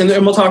engagement piece, and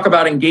we'll talk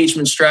about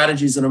engagement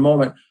strategies in a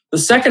moment. The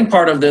second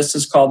part of this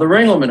is called the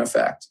Ringelmann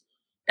effect.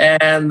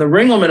 And the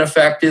Ringelmann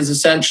effect is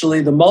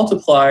essentially the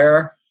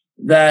multiplier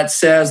that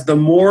says the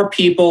more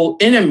people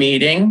in a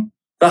meeting,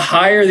 the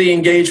higher the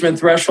engagement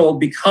threshold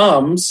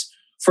becomes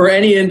for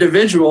any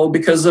individual,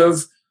 because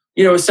of,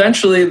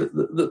 essentially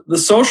the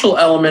social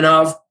element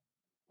of,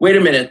 wait a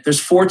minute,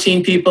 there's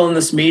 14 people in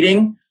this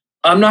meeting.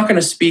 I'm not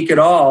going to speak at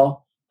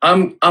all.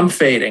 I'm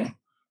fading.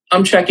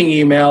 I'm checking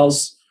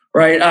emails,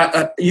 right?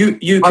 By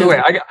the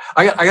way,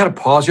 I got to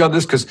pause you on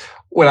this, because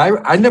when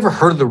I never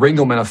heard of the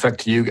Ringelmann effect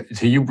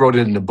till you wrote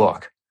it in the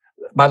book.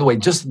 By the way,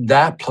 just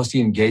that plus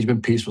the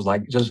engagement piece was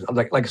like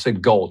I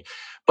said, gold.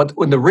 But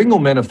when the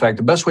Ringelmann effect,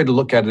 the best way to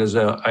look at it is,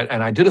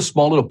 and I did a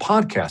small little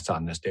podcast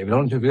on this, David. I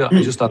don't know if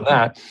you just on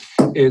that.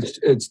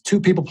 It's two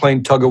people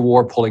playing tug of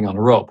war, pulling on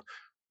a rope.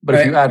 But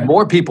if you add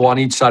more people on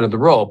each side of the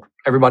rope,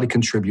 everybody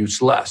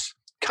contributes less.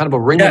 Kind of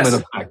a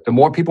Ringelmann effect. The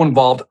more people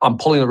involved on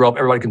pulling the rope,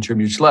 everybody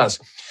contributes less.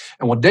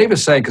 And what Dave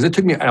is saying, because it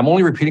took me, and I'm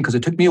only repeating because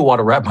it took me a while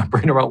to wrap my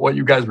brain around what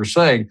you guys were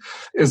saying,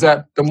 is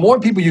that the more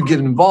people you get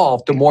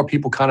involved, the more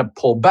people kind of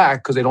pull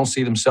back because they don't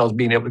see themselves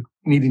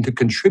needing to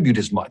contribute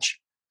as much.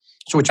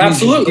 So which means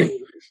absolutely.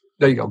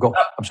 There you go. Go.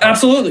 I'm sorry.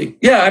 Absolutely.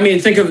 Yeah. I mean,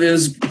 think of,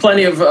 there's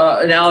plenty of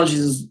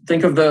analogies.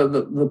 Think of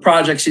the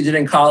projects you did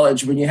in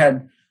college when you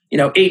had,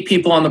 8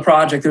 people on the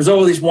project. There's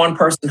always one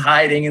person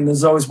hiding and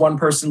there's always one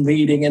person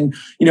leading. And,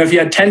 if you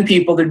had 10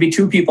 people, there'd be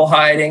 2 people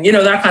hiding,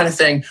 that kind of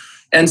thing.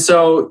 And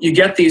so you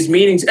get these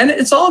meetings, and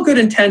it's all good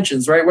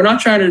intentions, right? We're not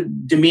trying to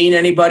demean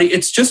anybody.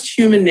 It's just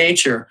human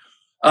nature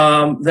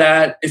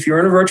that if you're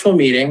in a virtual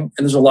meeting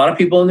and there's a lot of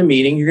people in the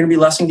meeting, you're going to be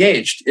less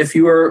engaged if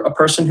you are a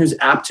person who's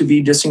apt to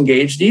be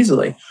disengaged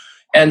easily.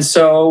 And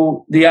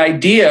so the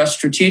idea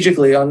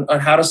strategically on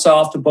how to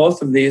solve to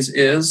both of these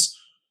is,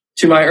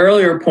 to my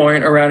earlier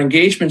point around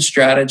engagement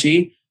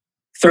strategy,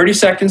 30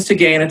 seconds to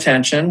gain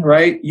attention,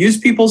 right? Use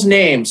people's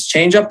names,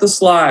 change up the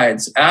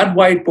slides, add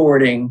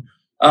whiteboarding,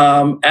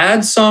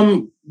 add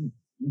some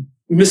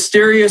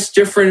mysterious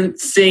different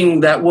thing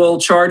that will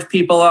charge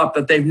people up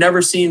that they've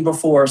never seen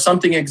before,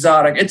 something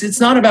exotic.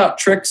 It's not about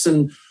tricks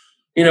and,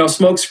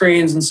 smoke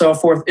screens and so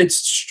forth. It's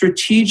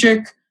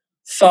strategic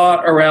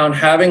thought around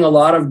having a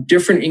lot of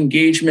different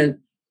engagement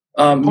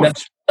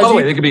methods. By the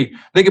way,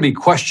 they could be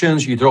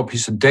questions. You throw a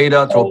piece of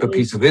data, throw up a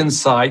piece of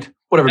insight,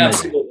 whatever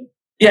it may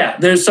be. Yeah,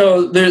 there's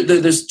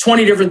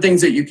 20 different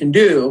things that you can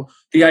do.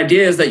 The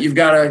idea is that you've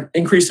got to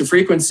increase the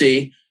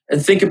frequency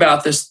and think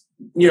about this,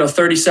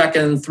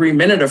 30-second,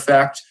 3-minute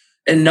effect,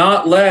 and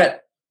not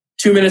let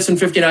 2 minutes and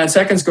 59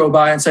 seconds go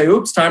by and say,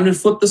 oops, time to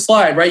flip the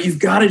slide, right? You've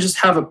got to just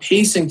have a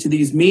pacing to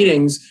these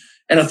meetings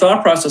and a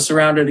thought process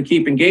around it to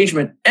keep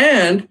engagement,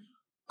 and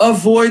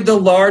avoid the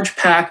large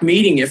pack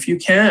meeting if you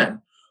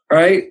can,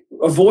 right?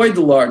 Avoid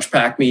the large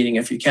pack meeting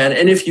if you can.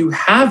 And if you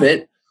have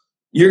it,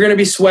 you're going to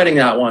be sweating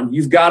that one.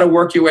 You've got to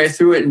work your way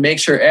through it and make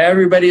sure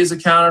everybody is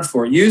accounted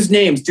for. Use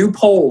names, do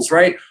polls,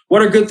 right?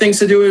 What are good things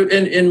to do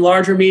in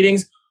larger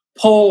meetings?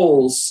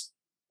 Polls,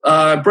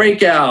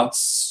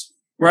 breakouts,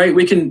 right?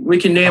 We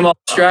can name all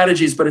the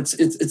strategies, but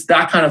it's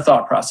that kind of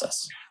thought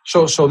process.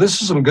 So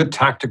this is some good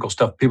tactical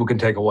stuff people can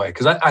take away,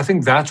 because I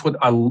think that's what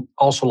I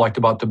also liked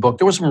about the book.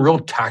 There was some real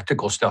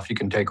tactical stuff you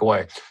can take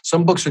away.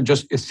 Some books are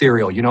just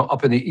ethereal,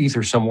 up in the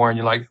ether somewhere, and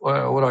you're like,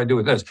 well, what do I do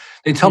with this?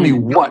 They tell me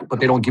what,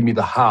 but they don't give me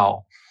the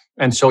how.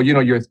 And so,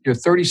 your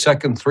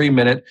 30-second,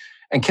 3-minute,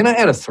 and can I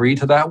add a 3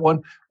 to that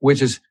one,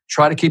 which is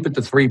try to keep it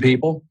to 3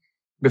 people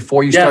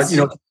before you start,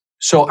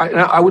 So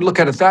I would look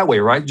at it that way,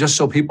 right? Just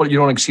so people, you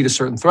don't exceed a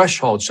certain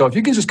threshold. So if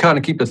you can just kind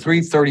of keep the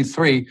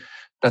 3:33,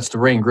 that's the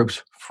Rain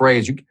Group's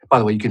phrase. By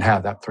the way, you can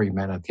have that 3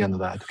 minute at the end of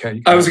that.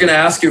 Okay. I was going to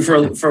ask you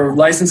for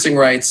licensing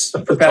rights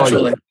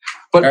perpetually.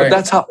 But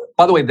that's how.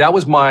 By the way, that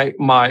was my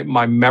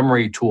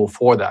memory tool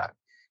for that.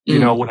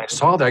 When I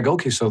saw that, I go,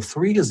 okay, so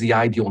 3 is the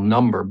ideal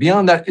number.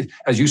 Beyond that,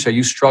 as you say,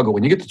 you struggle.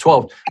 When you get to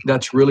 12,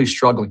 that's really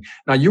struggling.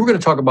 Now, you were going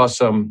to talk about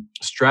some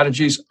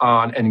strategies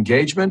on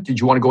engagement. Did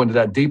you want to go into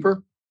that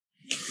deeper?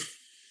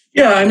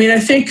 Yeah, I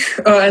think,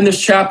 and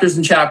there's chapters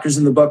and chapters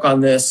in the book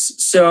on this.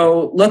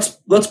 So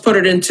let's put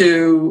it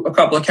into a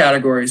couple of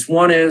categories.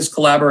 One is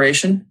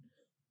collaboration.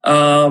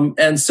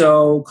 And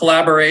so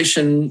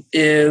collaboration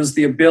is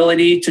the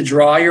ability to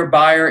draw your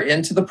buyer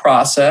into the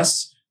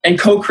process and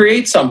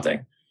co-create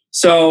something.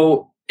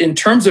 So in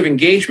terms of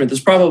engagement,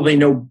 there's probably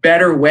no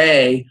better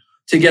way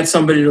to get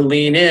somebody to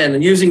lean in.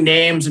 And using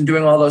names and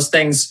doing all those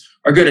things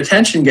are good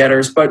attention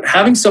getters, but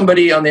having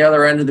somebody on the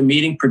other end of the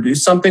meeting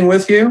produce something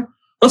with you.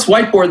 Let's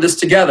whiteboard this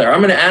together. I'm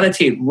going to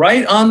annotate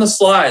right on the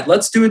slide.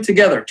 Let's do it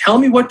together. Tell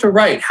me what to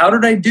write. How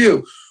did I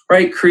do?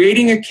 Right?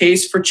 Creating a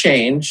case for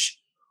change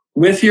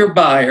with your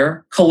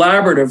buyer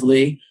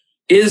collaboratively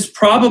is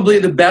probably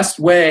the best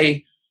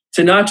way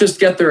to not just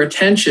get their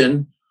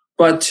attention,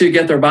 but to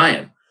get their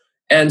buy-in.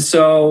 And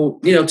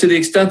so, to the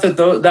extent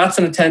that that's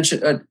an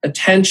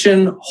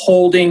attention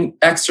holding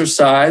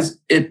exercise,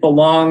 it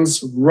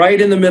belongs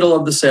right in the middle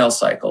of the sales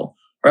cycle,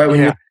 right?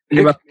 When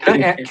Can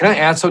I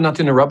add something? Not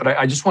to interrupt, but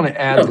I just want to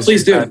add. No,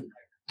 please do.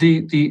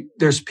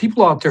 There's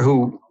people out there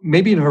who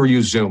maybe never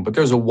use Zoom, but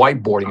there's a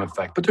whiteboarding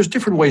effect. But there's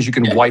different ways you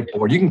can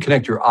whiteboard. You can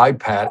connect your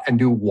iPad and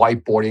do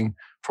whiteboarding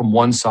from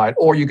one side,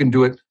 or you can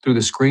do it through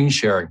the screen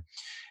sharing.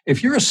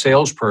 If you're a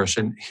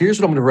salesperson, here's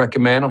what I'm going to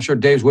recommend. I'm sure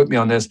Dave's with me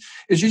on this,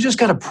 is you just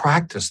got to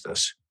practice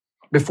this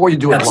before you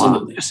do it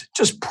live.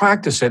 Just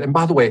practice it. And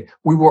by the way,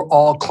 we were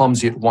all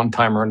clumsy at one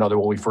time or another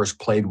when we first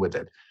played with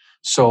it.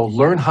 So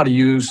learn how to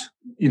use,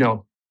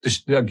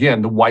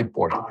 again, the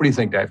whiteboard. What do you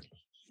think, Dave?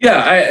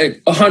 Yeah,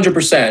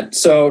 100%.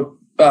 So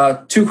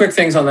 2 quick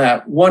things on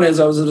that. One is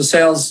I was at a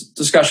sales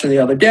discussion the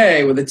other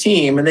day with a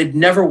team, and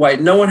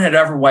no one had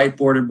ever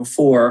whiteboarded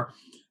before.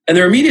 And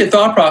their immediate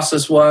thought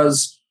process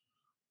was,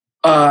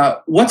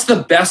 what's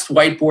the best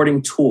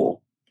whiteboarding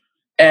tool?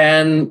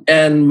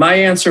 And my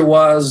answer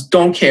was,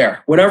 don't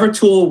care. Whatever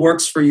tool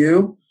works for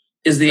you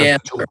is the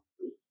answer.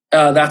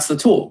 That's the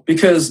tool,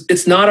 because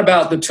it's not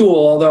about the tool,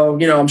 although,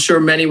 I'm sure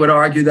many would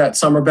argue that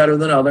some are better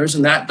than others,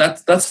 and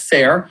that's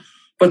fair.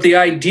 But the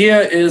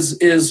idea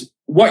is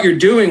what you're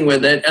doing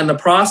with it and the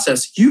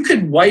process. You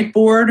could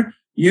whiteboard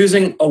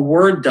using a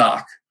Word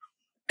doc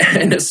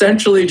and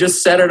essentially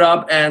just set it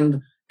up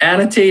and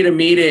annotate a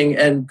meeting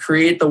and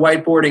create the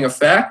whiteboarding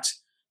effect.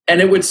 And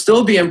it would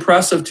still be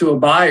impressive to a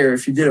buyer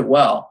if you did it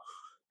well.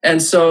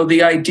 And so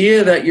the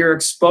idea that you're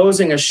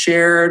exposing a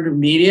shared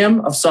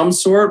medium of some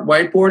sort,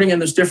 whiteboarding,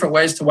 and there's different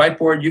ways to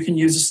whiteboard. You can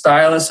use a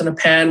stylus and a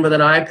pen with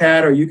an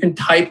iPad, or you can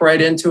type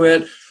right into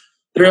it.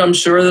 I'm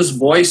sure there's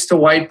voice to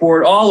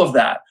whiteboard, all of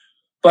that.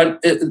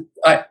 But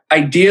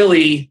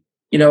ideally,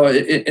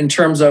 in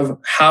terms of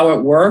how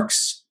it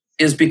works,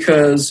 is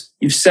because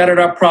you've set it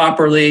up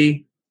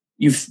properly.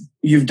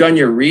 You've done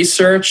your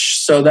research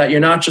so that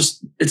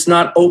it's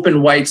not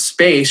open white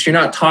space. You're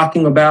not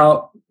talking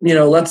about,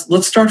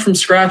 let's start from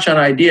scratch on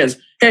ideas.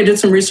 Hey, I did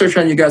some research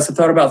on you guys. I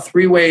thought about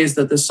 3 ways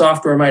that this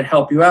software might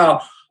help you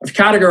out. I've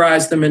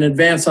categorized them in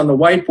advance on the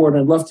whiteboard, and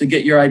I'd love to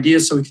get your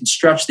ideas so we can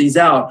stretch these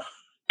out.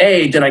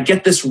 A, did I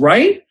get this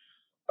right?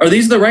 Are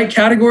these the right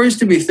categories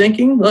to be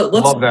thinking?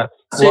 Love that.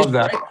 Love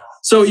that.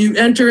 So you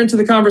enter into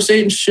the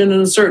conversation in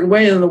a certain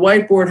way, and the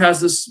whiteboard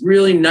has this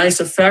really nice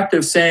effect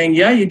of saying,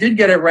 yeah, you did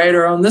get it right,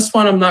 or on this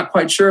one, I'm not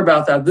quite sure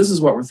about that. This is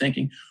what we're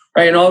thinking,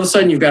 right? And all of a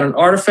sudden, you've got an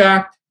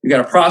artifact, you've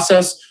got a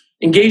process.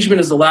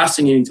 Engagement is the last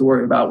thing you need to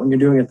worry about when you're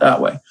doing it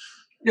that way.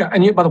 Yeah,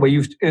 and by the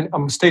way,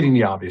 I'm stating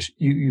the obvious.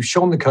 You've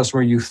shown the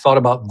customer you've thought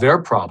about their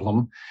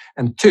problem,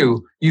 and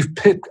two, you've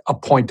picked a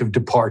point of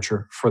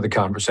departure for the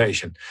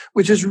conversation,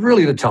 which is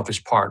really the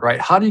toughest part,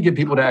 right? How do you get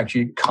people to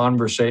actually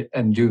conversate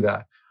and do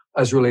that?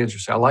 That's really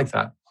interesting. I like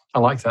that. I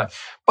like that.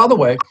 By the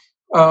way,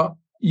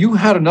 you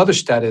had another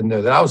stat in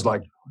there that I was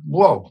like,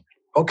 whoa,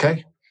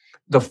 okay.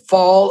 The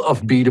fall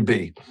of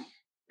B2B.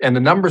 And the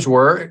numbers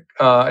were,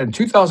 in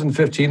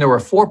 2015, there were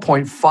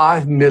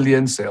 4.5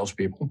 million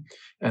salespeople.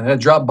 And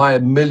that dropped by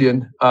 1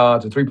 million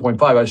to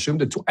 3.5, I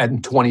assumed, in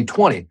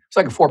 2020. It's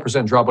like a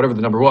 4% drop, whatever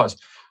the number was.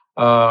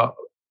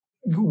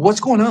 What's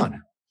going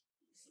on?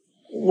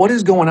 What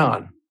is going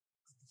on?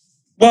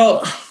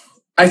 Well,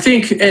 I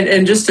think,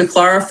 and just to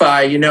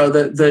clarify,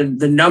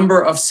 the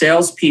number of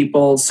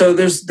salespeople. So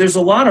there's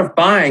a lot of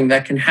buying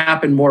that can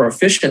happen more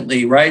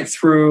efficiently, right,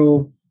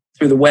 through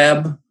the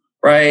web,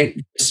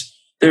 right?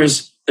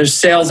 There's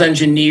sales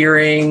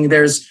engineering.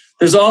 There's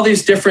all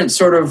these different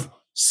sort of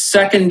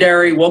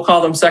secondary, we'll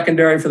call them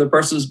secondary for the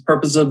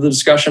purpose of the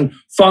discussion,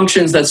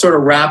 functions that sort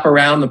of wrap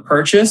around the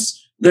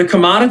purchase. The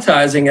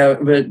commoditizing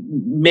of it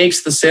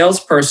makes the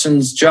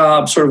salesperson's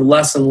job sort of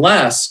less and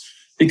less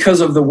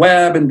because of the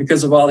web and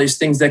because of all these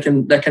things that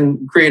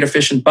can create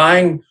efficient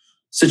buying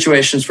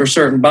situations for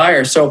certain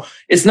buyers. So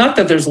it's not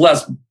that there's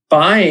less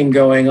buying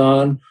going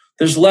on.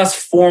 There's less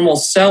formal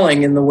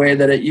selling in the way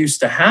that it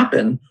used to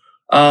happen.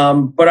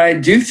 But I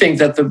do think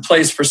that the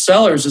place for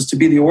sellers is to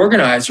be the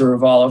organizer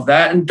of all of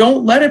that, and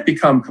don't let it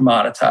become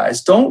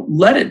commoditized. Don't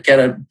let it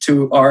get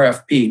to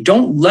RFP.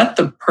 Don't let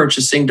the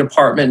purchasing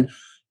department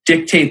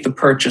dictate the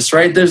purchase,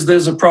 right?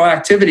 There's a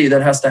proactivity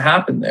that has to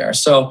happen there.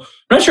 So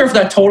I'm not sure if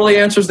that totally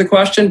answers the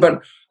question,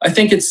 but I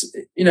think it's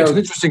an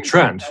interesting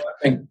trend.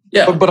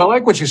 Yeah. But I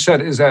like what you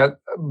said is that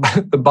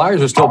the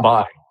buyers are still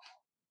buying.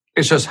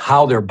 It's just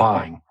how they're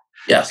buying.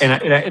 Yes.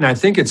 And I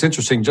think it's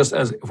interesting, just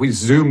as if we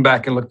zoom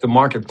back and look at the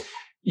market,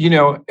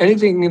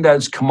 anything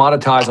that's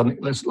commoditized,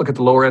 let's look at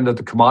the lower end of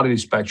the commodity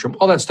spectrum,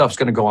 all that stuff's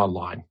going to go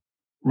online,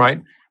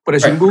 right? But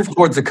as you move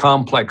towards the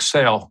complex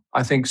sale,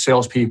 I think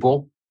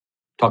salespeople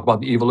talk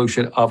about the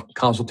evolution of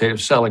consultative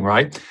selling,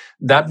 right?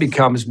 That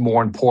becomes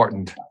more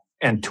important.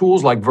 And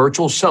tools like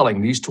virtual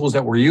selling, these tools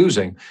that we're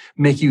using,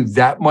 make you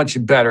that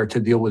much better to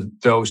deal with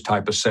those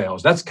type of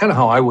sales. That's kind of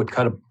how I would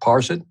kind of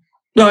parse it.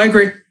 No, I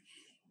agree.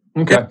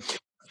 Okay. Yeah.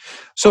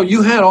 So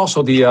you had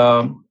also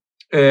the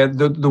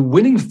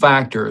winning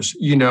factors,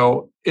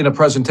 in a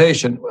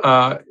presentation.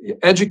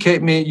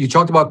 Educate me. You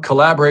talked about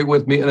collaborate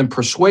with me and then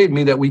persuade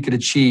me that we could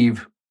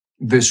achieve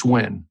this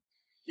win.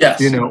 Yes.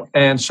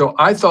 And so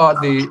I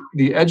thought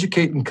the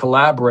educate and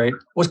collaborate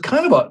was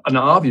kind of an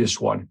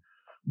obvious one.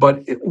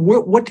 But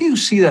what do you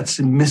see that's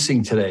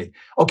missing today?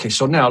 Okay,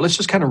 so now let's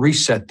just kind of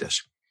reset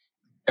this.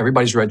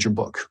 Everybody's read your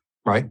book,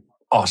 right?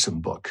 Awesome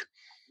book.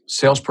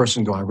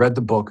 Salesperson going, I read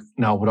the book.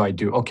 Now what do I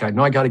do? Okay, I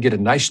know I got to get a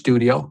nice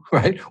studio,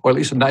 right? Or at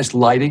least a nice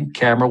lighting,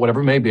 camera,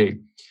 whatever it may be.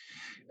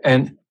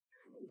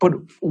 But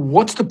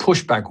what's the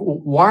pushback?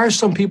 Why are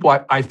some people,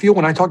 I feel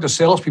when I talk to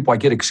salespeople, I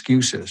get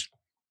excuses.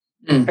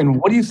 And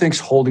what do you think's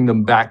holding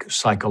them back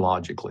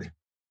psychologically?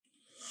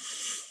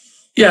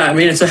 Yeah, I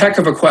mean, it's a heck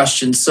of a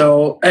question.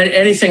 So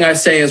anything I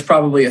say is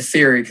probably a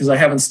theory because I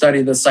haven't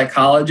studied the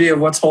psychology of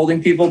what's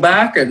holding people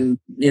back. And,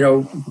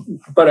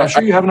 but I'm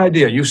sure you have an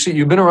idea.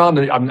 You've been around.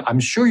 I'm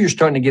sure you're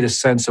starting to get a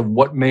sense of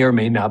what may or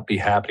may not be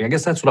happening. I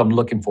guess that's what I'm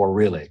looking for,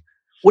 really.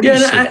 What do you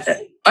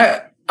see?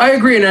 I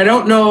agree. And I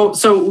don't know.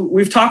 So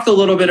we've talked a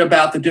little bit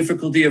about the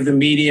difficulty of the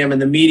medium and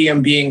the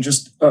medium being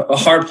just a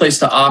hard place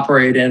to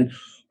operate in.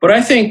 But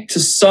I think to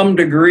some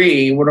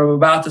degree, what I'm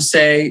about to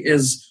say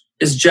is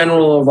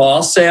general of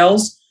all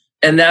sales.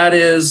 And that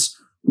is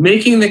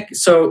making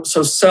so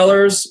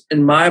sellers,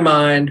 in my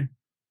mind,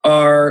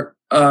 are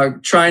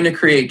trying to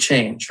create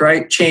change,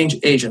 right? Change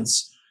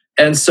agents.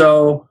 And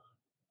so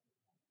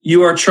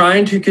you are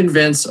trying to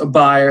convince a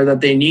buyer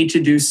that they need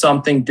to do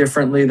something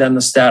differently than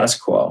the status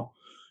quo.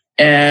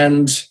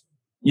 And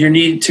you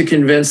need to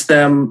convince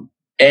them,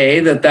 A,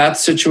 that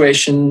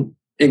situation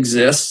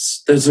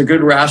exists. There's a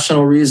good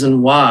rational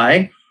reason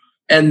why.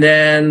 And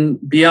then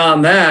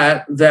beyond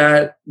that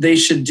they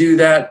should do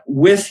that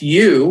with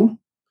you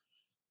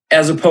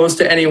as opposed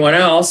to anyone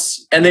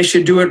else. And they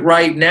should do it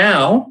right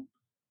now.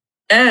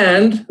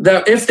 And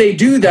that if they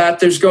do that,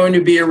 there's going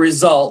to be a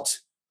result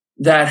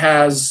that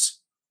has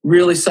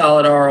really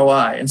solid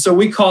ROI. And so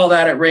we call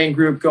that at Rain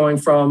Group going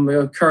from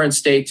a current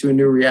state to a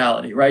new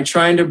reality, right?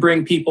 Trying to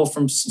bring people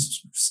from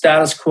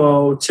status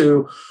quo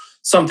to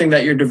something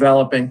that you're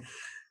developing.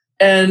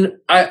 And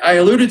I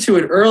alluded to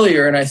it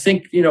earlier, and I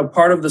think,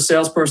 part of the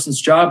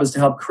salesperson's job is to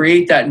help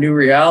create that new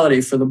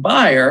reality for the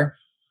buyer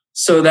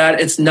so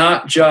that it's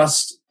not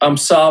just I'm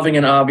solving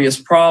an obvious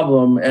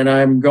problem and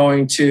I'm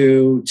going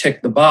to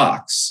tick the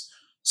box.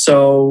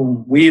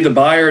 So we, the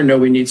buyer, know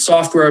we need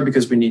software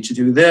because we need to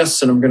do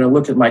this, and I'm going to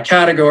look at my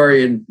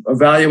category and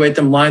evaluate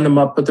them, line them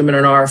up, put them in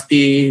an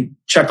RFP,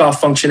 check off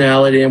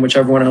functionality, and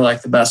whichever one I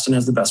like the best and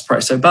has the best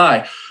price I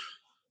buy.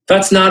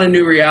 That's not a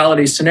new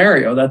reality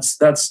scenario. That's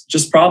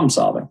just problem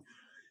solving.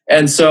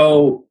 And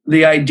so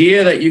the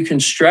idea that you can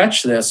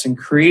stretch this and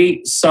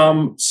create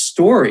some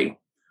story,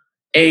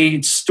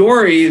 a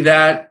story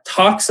that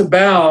talks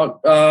about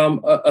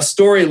a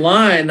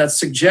storyline that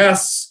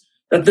suggests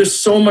that there's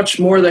so much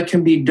more that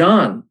can be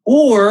done.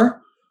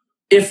 Or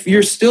if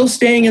you're still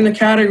staying in the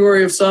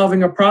category of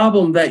solving a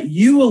problem, that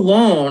you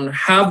alone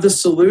have the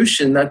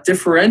solution that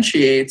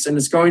differentiates and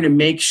is going to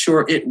make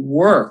sure it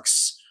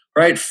works,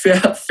 right?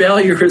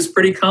 Failure is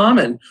pretty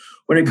common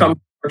when it comes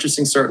to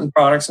purchasing certain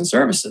products and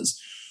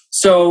services.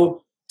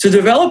 So to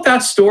develop that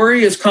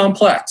story is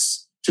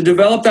complex. To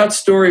develop that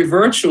story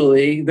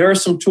virtually, there are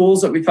some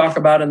tools that we talk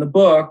about in the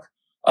book,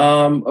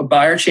 a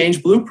buyer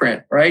change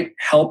blueprint, right?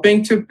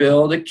 Helping to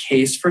build a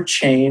case for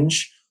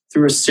change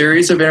through a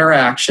series of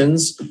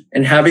interactions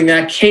and having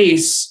that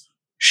case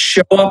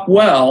show up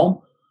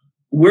well.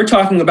 We're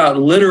talking about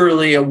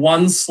literally a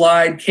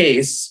one-slide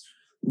case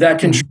that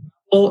can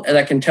travel and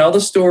that can tell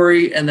the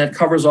story and that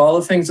covers all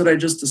the things that I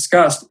just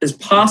discussed is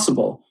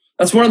possible.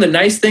 That's one of the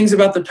nice things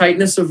about the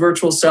tightness of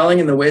virtual selling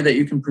and the way that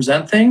you can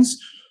present things.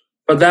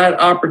 But that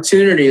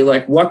opportunity,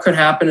 like what could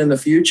happen in the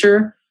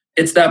future,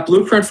 it's that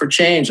blueprint for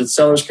change that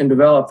sellers can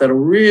develop that'll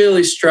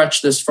really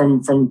stretch this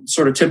from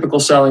sort of typical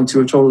selling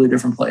to a totally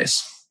different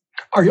place.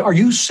 Are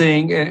you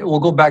seeing, and we'll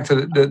go back to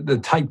the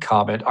tight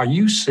comment, are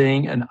you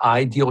seeing an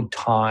ideal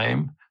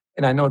time?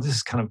 And I know this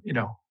is kind of,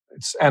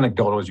 it's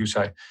anecdotal, as you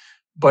say,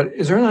 but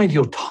is there an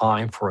ideal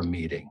time for a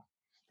meeting?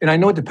 And I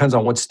know it depends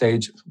on what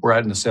stage we're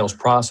at in the sales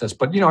process,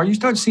 but are you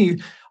starting to see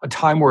a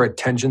time where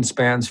attention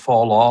spans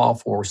fall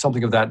off or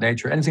something of that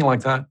nature? Anything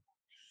like that?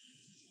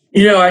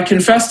 I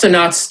confess to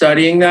not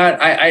studying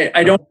that.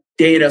 I don't have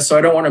data, so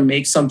I don't want to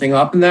make something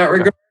up in that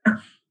regard.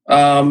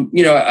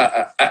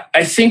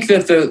 I think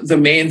that the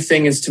main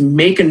thing is to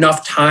make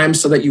enough time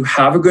so that you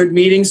have a good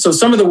meeting. So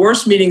some of the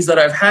worst meetings that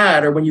I've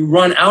had are when you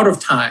run out of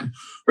time,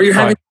 or you're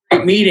having a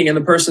great meeting and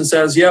the person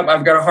says, yep,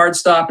 I've got a hard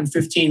stop in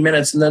 15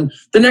 minutes. And then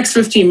the next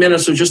 15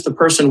 minutes are just the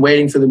person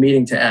waiting for the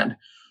meeting to end,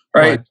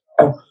 right?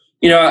 So,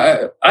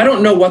 I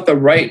don't know what the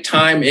right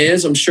time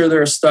is. I'm sure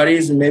there are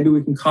studies and maybe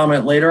we can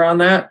comment later on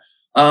that.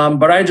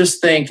 But I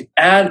just think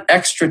add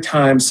extra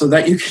time so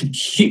that you can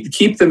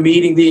keep the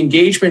meeting, the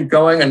engagement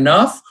going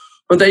enough,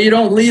 but that you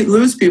don't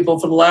lose people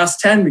for the last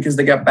 10 because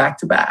they got back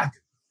to back.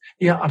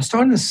 Yeah, I'm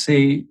starting to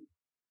see,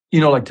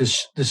 like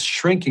this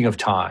shrinking of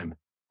time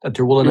that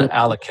they're willing to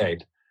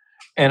allocate.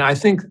 And I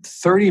think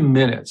 30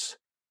 minutes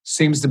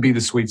seems to be the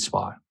sweet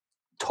spot.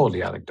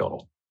 Totally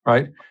anecdotal,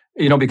 right?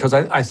 Because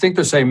I think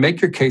they're saying make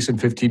your case in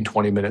 15,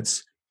 20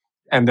 minutes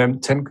and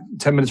then 10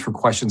 minutes for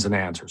questions and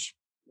answers.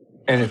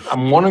 And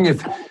I'm wondering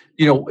if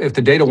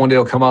the data one day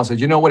will come out and say,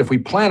 you know what, if we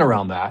plan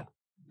around that,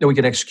 then we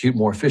can execute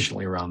more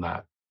efficiently around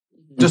that.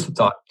 Just a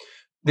thought.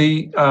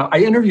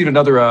 I interviewed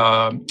another,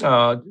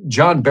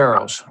 John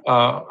Barrows.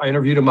 I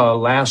interviewed him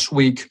last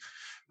week.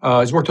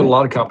 He's worked at a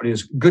lot of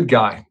companies. Good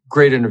guy.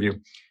 Great interview.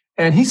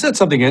 And he said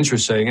something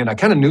interesting, and I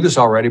kind of knew this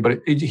already, but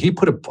he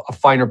put a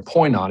finer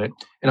point on it,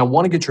 and I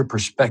want to get your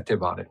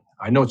perspective on it.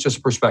 I know it's just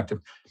a perspective.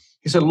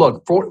 He said,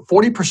 look,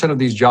 40% of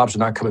these jobs are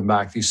not coming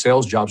back. These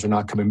sales jobs are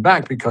not coming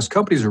back because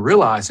companies are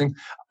realizing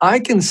I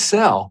can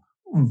sell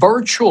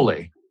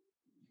virtually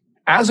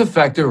as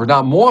effective or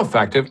not more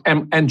effective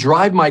and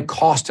drive my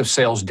cost of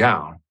sales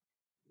down,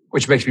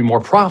 which makes me more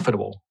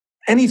profitable.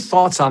 Any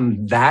thoughts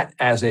on that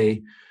as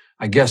a,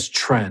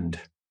 trend?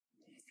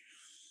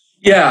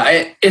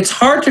 Yeah, it's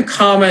hard to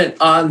comment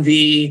on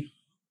the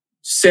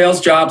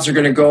sales jobs are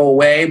going to go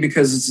away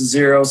because it's a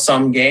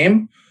zero-sum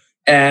game.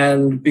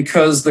 And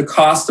because the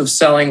cost of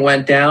selling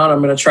went down,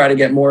 I'm going to try to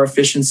get more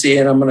efficiency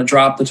and I'm going to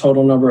drop the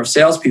total number of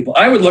salespeople.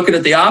 I would look at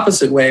it the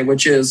opposite way,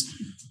 which is,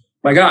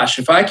 my gosh,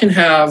 if I can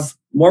have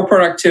more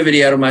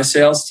productivity out of my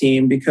sales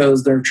team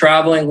because they're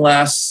traveling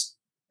less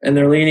and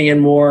they're leaning in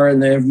more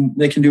and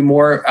they can do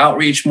more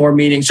outreach, more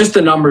meetings, just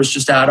the numbers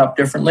just add up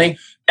differently.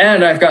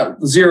 And I've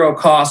got zero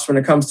cost when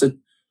it comes to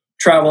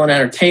travel and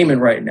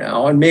entertainment right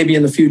now. And maybe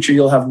in the future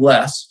you'll have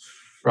less.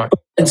 Right.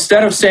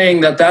 Instead of saying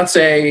that that's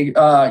a,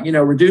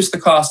 reduce the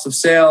cost of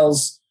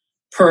sales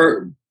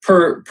per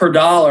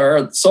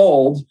dollar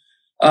sold,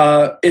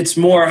 it's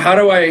more, how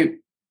do I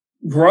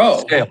grow?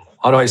 Scale.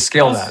 How do I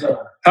scale that?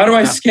 How do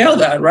I scale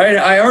that, right?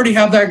 I already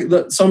have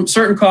some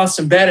certain costs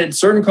embedded.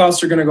 Certain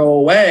costs are going to go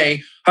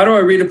away. How do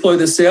I redeploy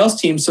the sales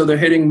team so they're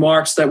hitting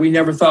marks that we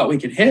never thought we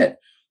could hit?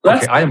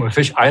 I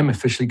am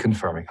officially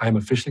confirming on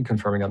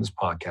this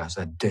podcast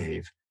that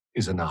Dave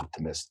is an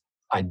optimist.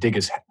 I dig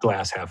his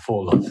glass half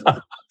full.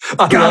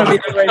 Gotta be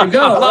the way to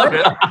go. I love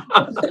it.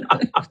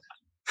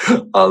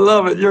 I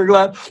love it. You're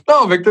glad.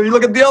 No, Victor, you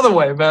look at the other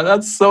way, man.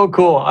 That's so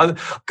cool.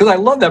 Because I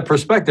love that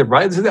perspective,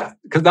 right?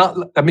 Because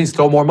that means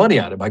throw more money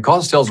at it. My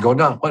cost of sales is going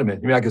down. Wait a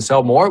minute. You mean I can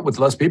sell more with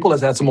less people?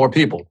 Let's add some more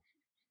people.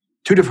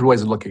 Two different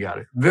ways of looking at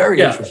it.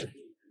 Very interesting.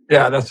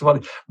 Yeah, that's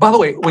funny. By the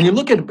way, when you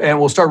look at, and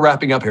we'll start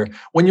wrapping up here.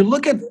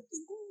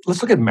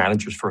 Let's look at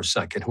managers for a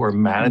second who are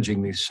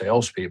managing these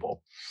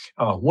salespeople.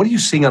 What are you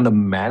seeing on the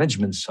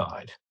management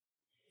side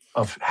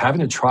of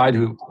having to try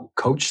to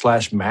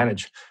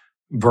coach/manage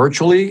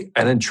virtually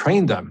and then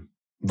train them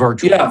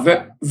virtual?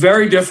 Yeah,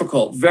 very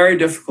difficult,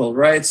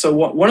 right? So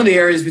one of the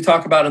areas we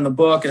talk about in the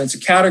book, and it's a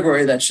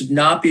category that should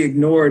not be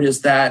ignored,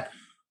 is that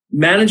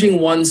managing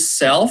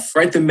oneself,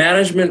 right? The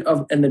management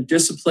of and the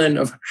discipline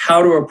of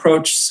how to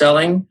approach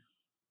selling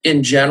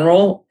in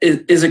general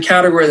is a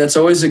category that's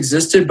always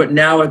existed, but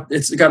now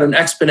it's got an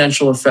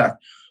exponential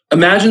effect.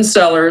 Imagine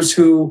sellers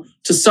who,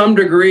 to some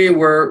degree,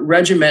 were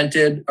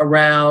regimented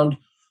around,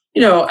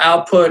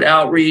 output,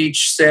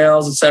 outreach,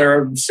 sales, et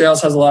cetera.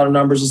 Sales has a lot of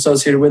numbers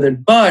associated with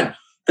it, but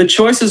the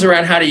choices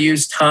around how to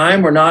use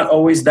time were not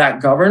always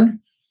that governed.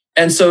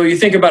 And so you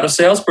think about a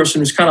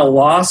salesperson who's kind of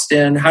lost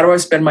in, how do I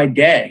spend my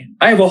day?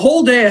 I have a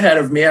whole day ahead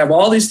of me. I have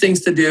all these things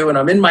to do, and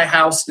I'm in my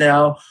house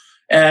now.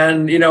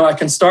 And, I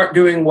can start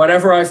doing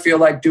whatever I feel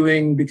like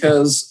doing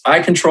because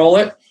I control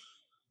it.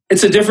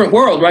 It's a different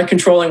world, right?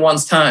 Controlling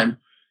one's time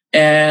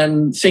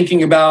and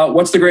thinking about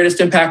what's the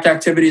greatest impact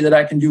activity that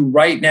I can do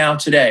right now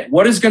today.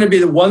 What is going to be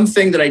the one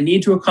thing that I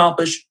need to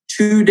accomplish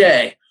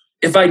today?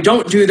 If I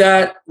don't do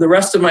that, the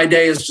rest of my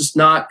day is just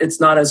it's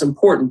not as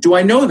important. Do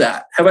I know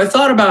that? Have I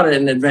thought about it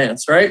in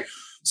advance, right?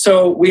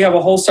 So we have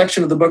a whole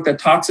section of the book that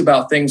talks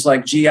about things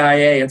like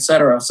GIA, et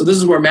cetera. So this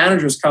is where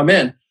managers come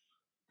in.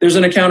 There's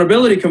an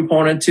accountability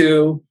component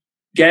to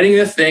getting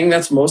the thing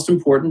that's most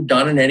important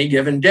done in any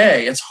given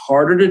day. It's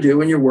harder to do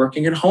when you're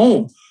working at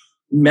home.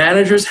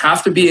 Managers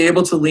have to be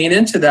able to lean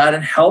into that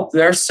and help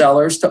their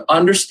sellers to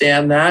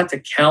understand that, to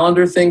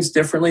calendar things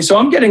differently. So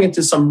I'm getting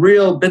into some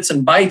real bits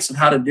and bytes of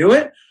how to do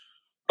it.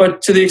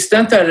 But to the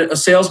extent that a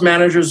sales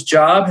manager's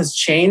job has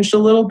changed a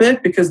little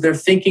bit because they're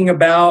thinking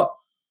about,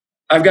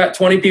 I've got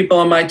 20 people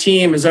on my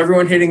team. Is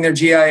everyone hitting their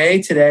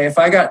GIA today? If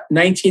I got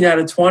 19 out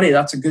of 20,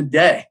 that's a good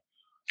day.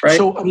 Right.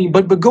 So,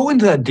 but go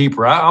into that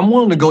deeper. I'm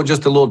willing to go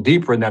just a little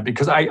deeper in that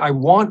because I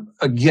want,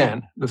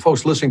 again, the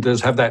folks listening to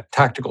this have that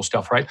tactical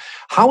stuff, right?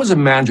 How as a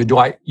manager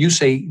you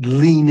say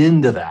lean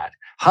into that?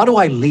 How do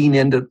I lean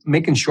into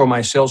making sure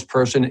my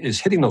salesperson is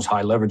hitting those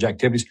high leverage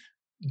activities?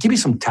 Give me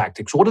some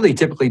tactics. What do they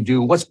typically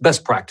do? What's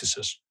best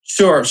practices?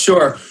 Sure.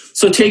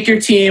 So take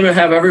your team and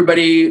have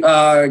everybody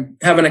have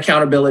an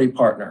accountability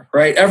partner,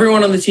 right?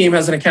 Everyone on the team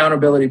has an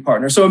accountability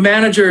partner. So a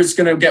manager is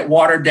going to get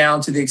watered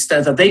down to the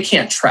extent that they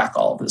can't track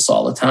all of this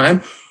all the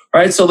time,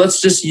 right? So let's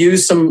just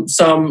use some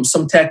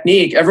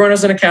technique. Everyone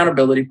has an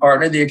accountability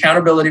partner. The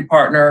accountability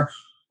partner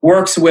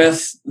works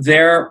with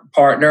their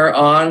partner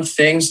on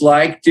things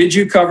like, did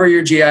you cover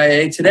your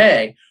GIA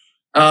today?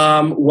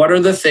 What are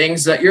the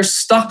things that you're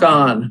stuck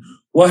on?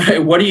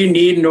 What do you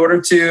need in order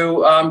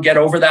to get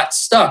over that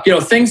stuck?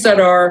 Things that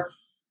are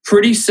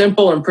pretty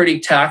simple and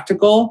pretty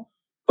tactical,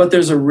 but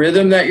there's a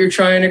rhythm that you're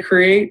trying to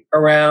create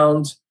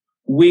around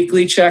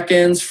weekly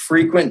check-ins,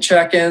 frequent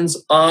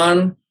check-ins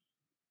on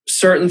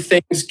certain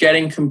things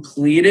getting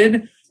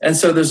completed. And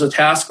so there's a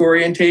task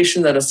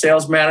orientation that a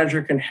sales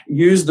manager can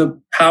use the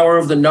power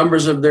of the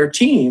numbers of their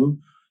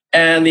team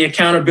and the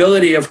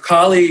accountability of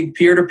colleague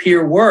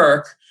peer-to-peer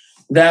work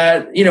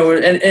that,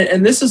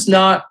 and this is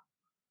not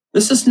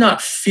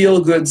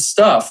feel good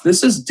stuff.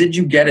 This is, did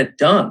you get it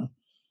done?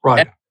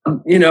 Right. And,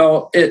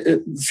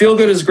 feel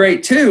good is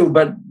great too,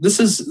 but this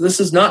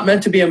is not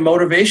meant to be a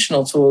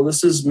motivational tool.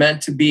 This is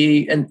meant to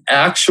be an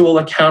actual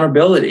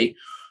accountability.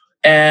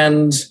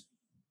 And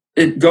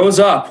it goes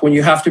up when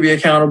you have to be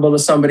accountable to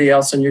somebody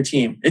else on your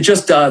team. It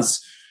just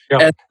does.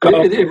 Yeah,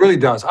 it really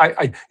does.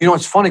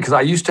 It's funny because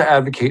I used to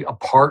advocate a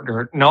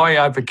partner. Now I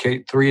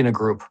advocate 3 in a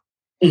group.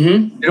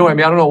 Mm-hmm. You know what I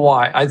mean? I don't know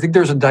why. I think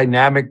there's a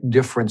dynamic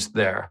difference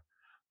there.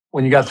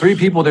 When you got 3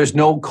 people, there's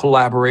no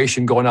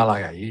collaboration going on.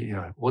 Like,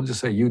 we'll just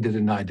say you did it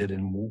and I did it.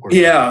 And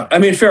yeah,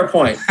 fair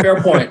point.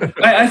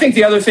 I think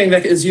the other thing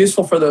that is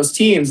useful for those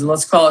teams, and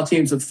let's call it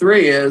teams of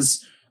 3,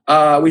 is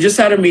we just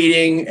had a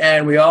meeting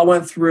and we all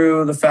went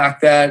through the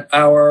fact that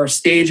our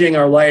staging,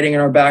 our lighting,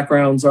 and our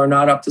backgrounds are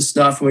not up to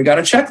snuff, and we got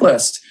a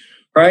checklist,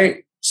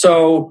 right?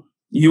 So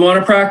you want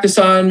to practice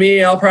on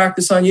me, I'll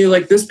practice on you.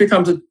 Like, this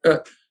becomes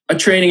a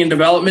training and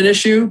development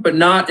issue, but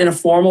not in a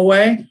formal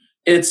way.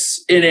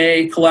 It's in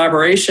a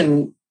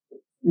collaboration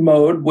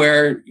mode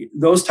where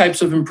those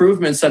types of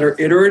improvements that are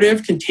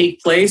iterative can take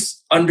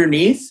place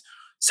underneath.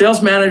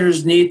 Sales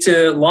managers need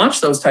to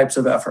launch those types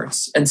of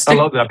efforts. And I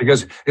love that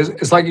because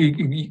it's like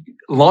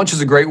launch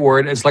is a great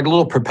word. It's like a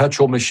little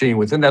perpetual machine.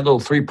 Within that little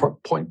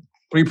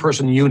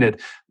 3-person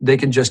unit, they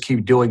can just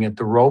keep doing it,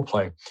 the role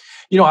play.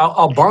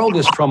 I'll borrow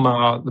this from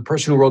the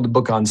person who wrote the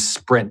book on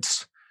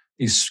sprints.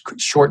 These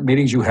short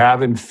meetings you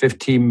have in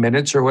 15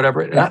 minutes or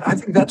whatever. And I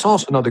think that's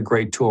also another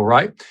great tool,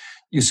 right?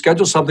 You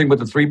schedule something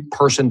with a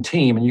 3-person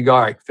team and you go,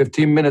 all right,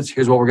 15 minutes,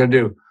 here's what we're going to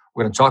do.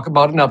 We're going to talk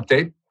about an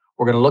update.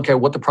 We're going to look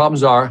at what the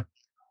problems are.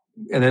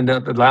 And then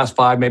the last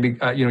 5, maybe,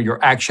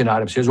 your action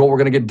items. Here's what we're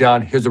going to get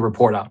done. Here's the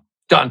report out.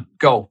 Done.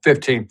 Go.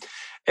 15.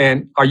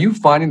 And are you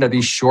finding that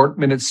these shorter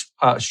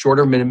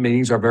minute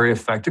meetings are very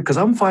effective? Because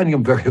I'm finding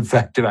them very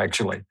effective,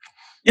 actually.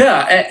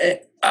 Yeah.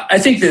 I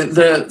think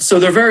so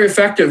they're very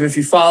effective if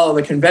you follow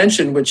the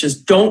convention, which is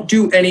don't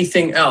do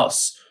anything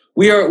else.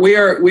 We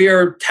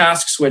are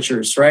task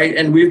switchers, right?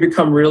 And we've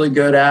become really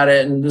good at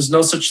it. And there's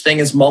no such thing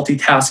as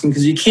multitasking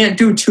because you can't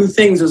do 2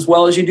 things as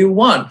well as you do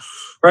one.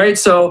 right?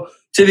 So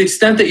to the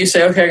extent that you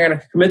say, okay, I'm going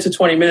to commit to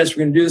 20 minutes,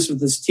 we're going to do this with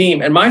this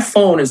team, and my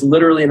phone is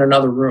literally in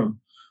another room,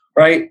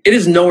 right? It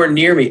is nowhere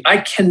near me. I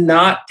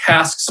cannot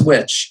task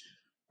switch.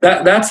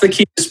 That's the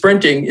key to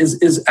sprinting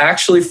is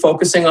actually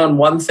focusing on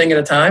one thing at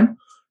a time.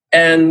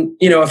 And,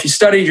 if you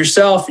studied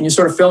yourself and you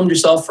sort of filmed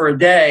yourself for a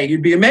day,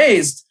 you'd be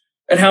amazed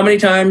at how many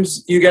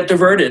times you get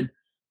diverted.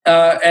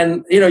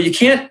 And you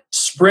can't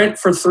sprint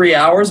for 3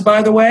 hours,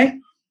 by the way.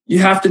 You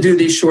have to do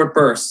these short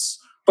bursts.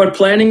 But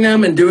planning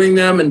them and doing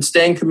them and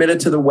staying committed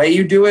to the way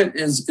you do it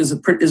is a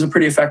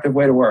pretty effective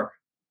way to work.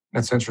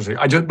 That's interesting.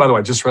 By the way,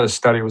 I just read a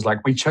study. It was like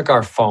we check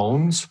our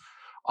phones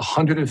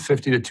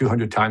 150 to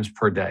 200 times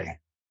per day.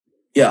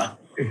 Yeah.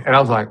 And I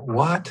was like,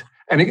 what?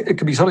 And it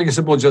could be something as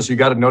simple as just you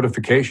got a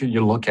notification,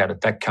 you look at it,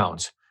 that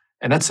counts.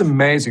 And that's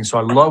amazing. So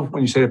I love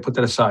when you say to put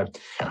that aside.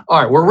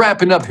 All right, we're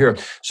wrapping up here.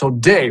 So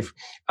Dave,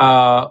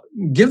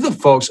 give the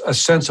folks a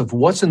sense of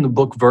what's in the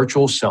book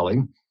Virtual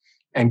Selling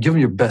and give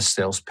them your best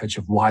sales pitch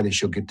of why they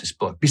should get this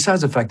book,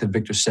 besides the fact that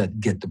Victor said,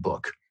 get the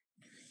book.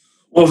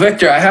 Well,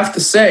 Victor, I have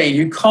to say,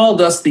 you called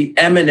us the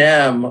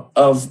M&M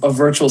of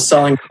virtual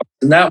selling.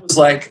 And that was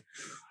like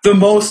the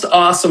most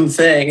awesome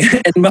thing.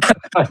 And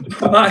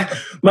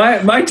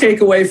my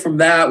takeaway from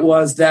that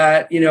was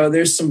that,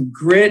 there's some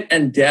grit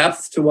and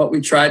depth to what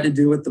we tried to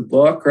do with the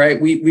book, right?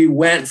 We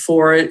went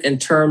for it in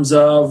terms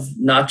of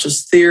not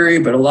just theory,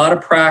 but a lot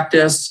of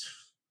practice,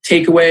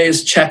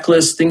 takeaways,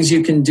 checklists, things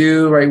you can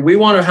do, right? We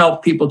want to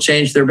help people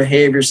change their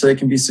behavior so they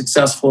can be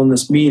successful in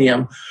this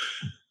medium.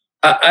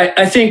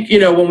 I think,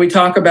 when we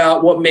talk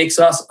about what makes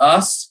us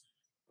us,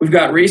 we've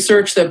got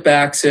research that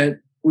backs it.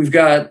 We've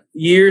got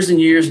years and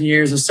years and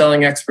years of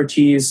selling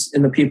expertise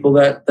in the people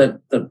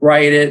that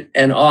write it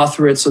and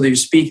author it so that you're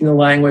speaking the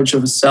language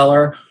of a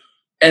seller.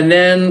 And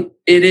then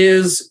it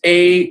is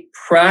a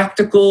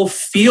practical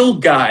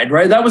field guide,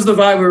 right? That was the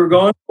vibe we were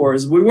going for.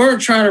 Is we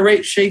weren't trying to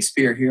rate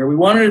Shakespeare here. We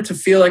wanted it to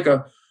feel like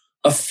a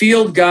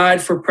field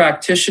guide for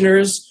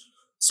practitioners.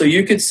 So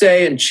you could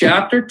say in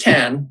chapter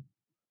 10,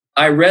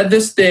 I read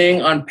this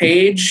thing on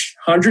page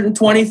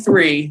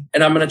 123,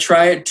 and I'm going to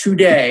try it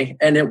today,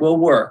 and it will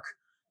work.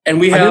 And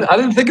we have. I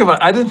didn't think about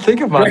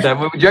that.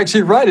 But you're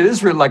actually right. It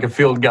is written like a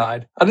field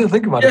guide. I didn't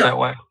think about it that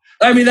way.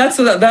 I mean, that's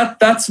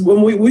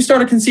when we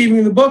started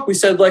conceiving the book. We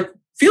said like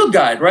field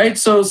guide, right?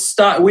 So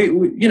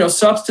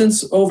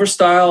substance over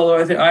style.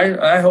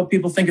 I hope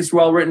people think it's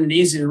well written and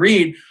easy to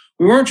read.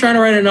 We weren't trying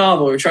to write a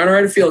novel. We were trying to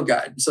write a field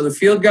guide. So the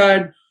field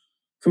guide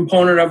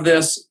component of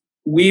this,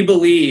 we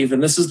believe,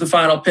 and this is the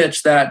final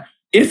pitch, that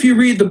if you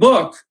read the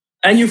book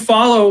and you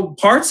follow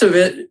parts of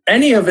it,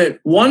 any of it,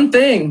 one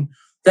thing,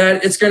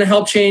 that it's going to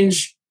help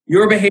change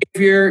your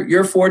behavior,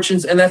 your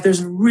fortunes, and that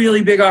there's a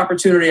really big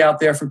opportunity out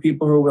there for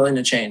people who are willing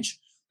to change.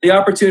 The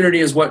opportunity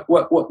is what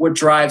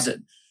drives it.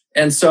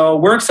 And so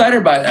we're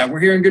excited by that. We're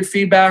hearing good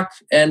feedback,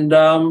 and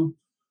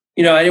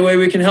any way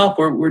we can help,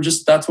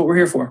 that's what we're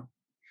here for.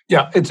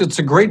 Yeah, it's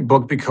a great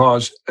book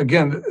because,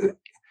 again,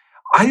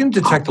 I didn't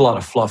detect a lot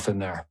of fluff in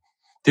there.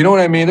 Do you know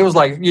what I mean? It was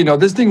like,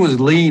 this thing was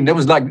lean. It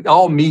was like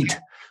all meat,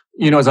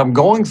 as I'm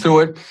going through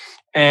it.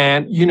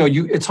 And,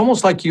 it's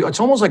almost like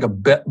a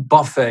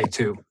buffet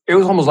too. It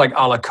was almost like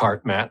a la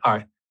carte, man. All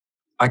right,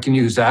 I can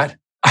use that.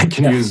 I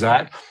can use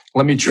that.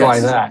 Let me try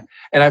that.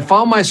 And I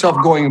found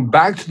myself going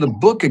back to the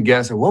book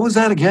again. So what was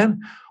that again?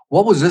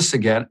 What was this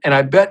again? And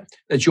I bet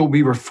that you'll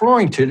be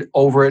referring to it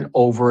over and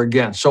over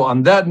again. So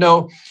on that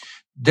note,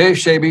 Dave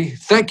Shaby,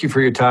 thank you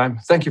for your time.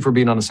 Thank you for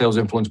being on the Sales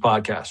Influence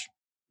Podcast.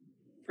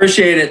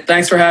 Appreciate it.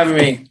 Thanks for having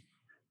me.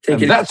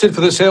 That's it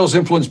for the Sales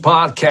Influence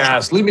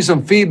Podcast. Leave me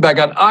some feedback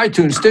on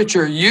iTunes,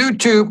 Stitcher,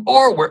 YouTube,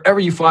 or wherever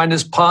you find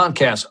this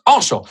podcast.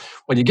 Also,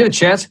 when you get a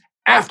chance,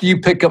 after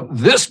you pick up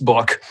this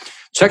book,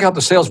 check out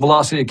the Sales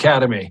Velocity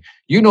Academy.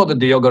 You know the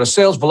deal. Go to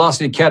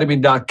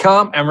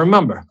salesvelocityacademy.com. And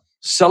remember,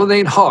 sell it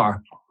ain't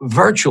hard,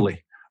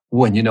 virtually,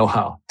 when you know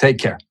how. Take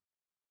care.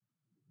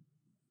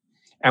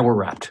 And we're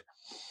wrapped.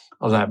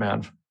 How's that,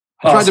 man?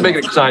 I tried to make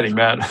it exciting,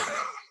 man.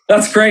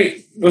 That's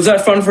great. Was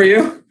that fun for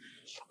you?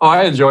 Oh,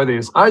 I enjoy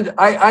these.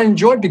 I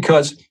enjoy it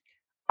because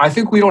I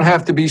think we don't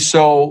have to be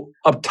so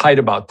uptight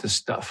about this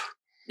stuff.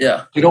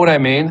 Yeah. You know what I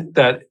mean?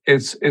 That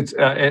it's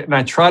and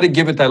I try to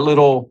give it that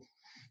little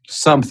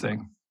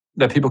something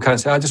that people kind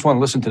of say, I just want to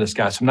listen to this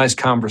guy. Some nice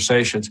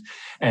conversations.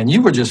 And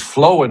you were just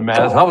flowing,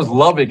 man. I was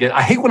loving it.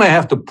 I hate when I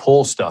have to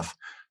pull stuff.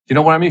 You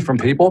know what I mean? From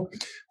people.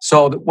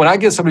 So when I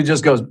get somebody who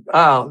just goes,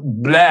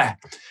 blah.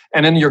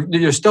 And then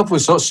your stuff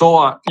was so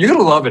you're going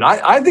to love it.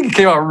 I think it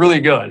came out really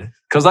good.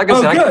 Because like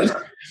I said, good.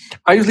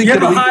 I usually you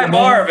have a high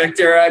bar,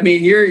 Victor. I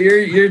mean,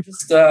 you're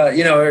just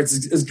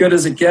it's as good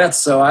as it gets.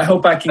 So I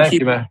hope I can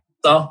keep. You, man.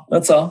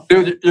 That's all.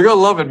 Dude, you're gonna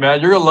love it,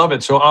 man. You're gonna love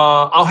it. So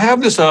I'll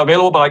have this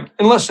available in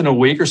less than a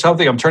week or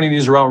something. I'm turning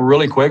these around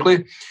really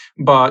quickly.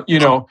 But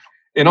in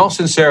all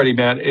sincerity,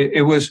 man,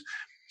 it was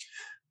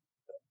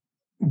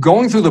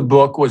going through the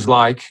book was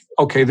like,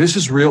 okay, this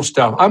is real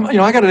stuff.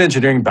 I got an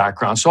engineering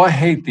background, so I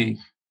hate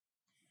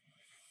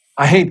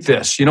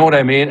this, you know what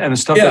I mean? And the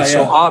stuff that's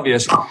so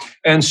obvious.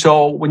 And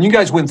so when you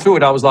guys went through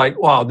it, I was like,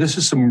 wow, this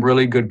is some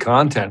really good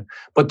content.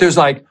 But there's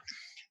like,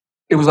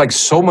 it was like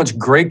so much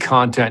great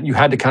content. You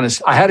had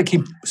to I had to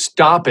keep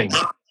stopping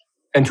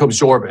and to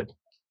absorb it.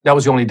 That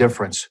was the only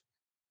difference.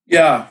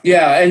 Yeah.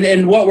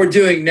 And what we're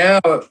doing now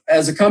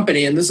as a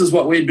company, and this is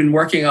what we'd been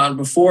working on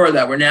before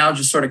that we're now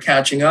just sort of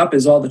catching up,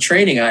 is all the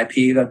training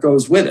IP that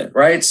goes with it,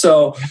 right?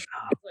 So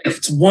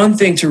it's one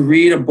thing to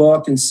read a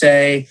book and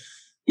say,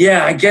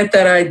 yeah, I get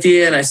that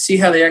idea and I see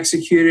how they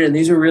execute it. And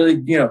these are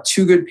really,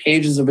 2 good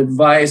pages of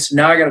advice.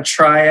 Now I got to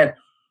try it.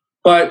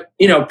 But,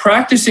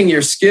 practicing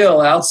your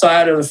skill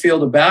outside of the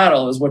field of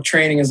battle is what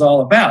training is all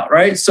about,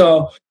 right?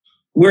 So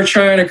we're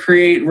trying to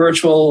create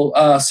virtual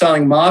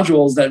selling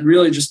modules that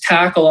really just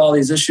tackle all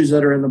these issues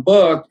that are in the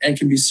book and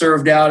can be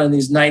served out in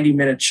these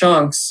 90-minute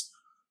chunks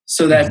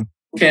so that you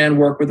can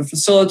work with a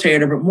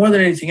facilitator. But more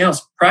than anything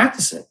else,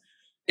 practice it.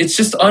 It's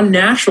just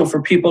unnatural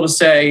for people to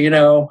say,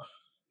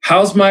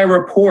 how's my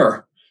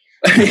rapport?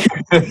 It's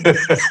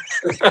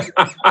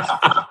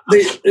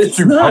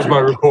not. How's my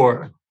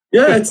rapport?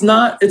 Yeah, it's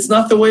not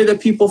the way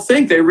that people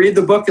think. They read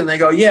the book and they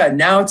go, yeah,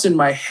 now it's in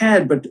my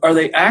head, but are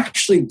they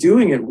actually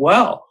doing it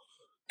well?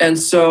 And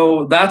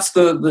so that's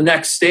the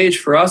next stage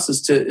for us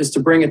is to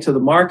bring it to the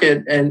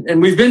market.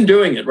 And we've been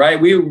doing it,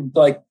 right?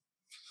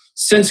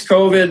 Since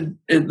COVID,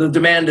 the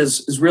demand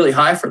is really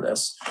high for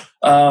this.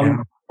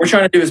 We're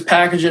trying to do is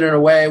package it in a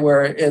way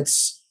where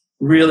it's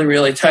really,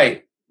 really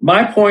tight.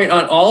 My point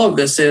on all of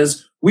this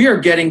is we are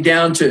getting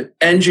down to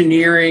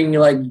engineering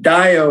like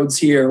diodes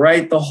here,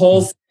 right? The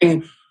whole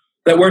thing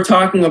that we're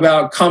talking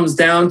about comes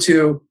down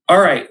to, all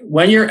right,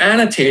 when you're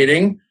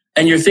annotating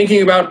and you're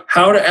thinking about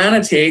how to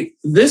annotate,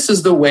 this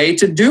is the way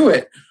to do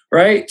it,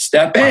 right?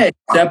 Step A,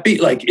 step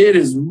B, like it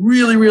is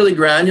really, really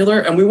granular.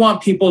 And we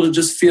want people to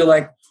just feel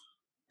like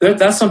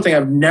that's something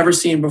I've never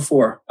seen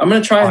before. I'm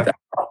going to try that,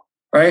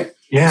 right?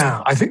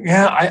 Yeah, I think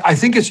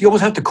it's, you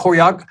almost have to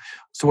choreograph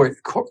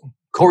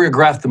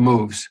the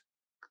moves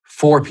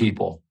for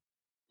people.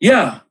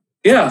 Yeah.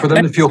 For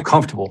them to feel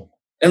comfortable.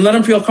 And let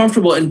them feel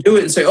comfortable and do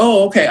it and say,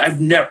 oh, okay,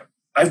 I've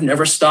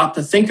never stopped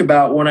to think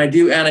about when I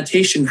do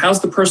annotation,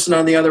 how's the person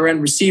on the other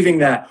end receiving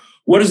that?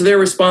 What is their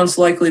response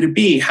likely to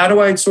be? How do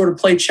I sort of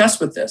play chess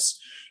with this?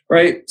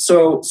 Right.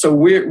 So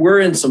we're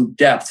in some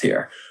depth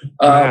here.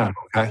 So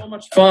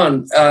much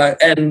fun.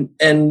 And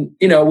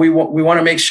we want to make sure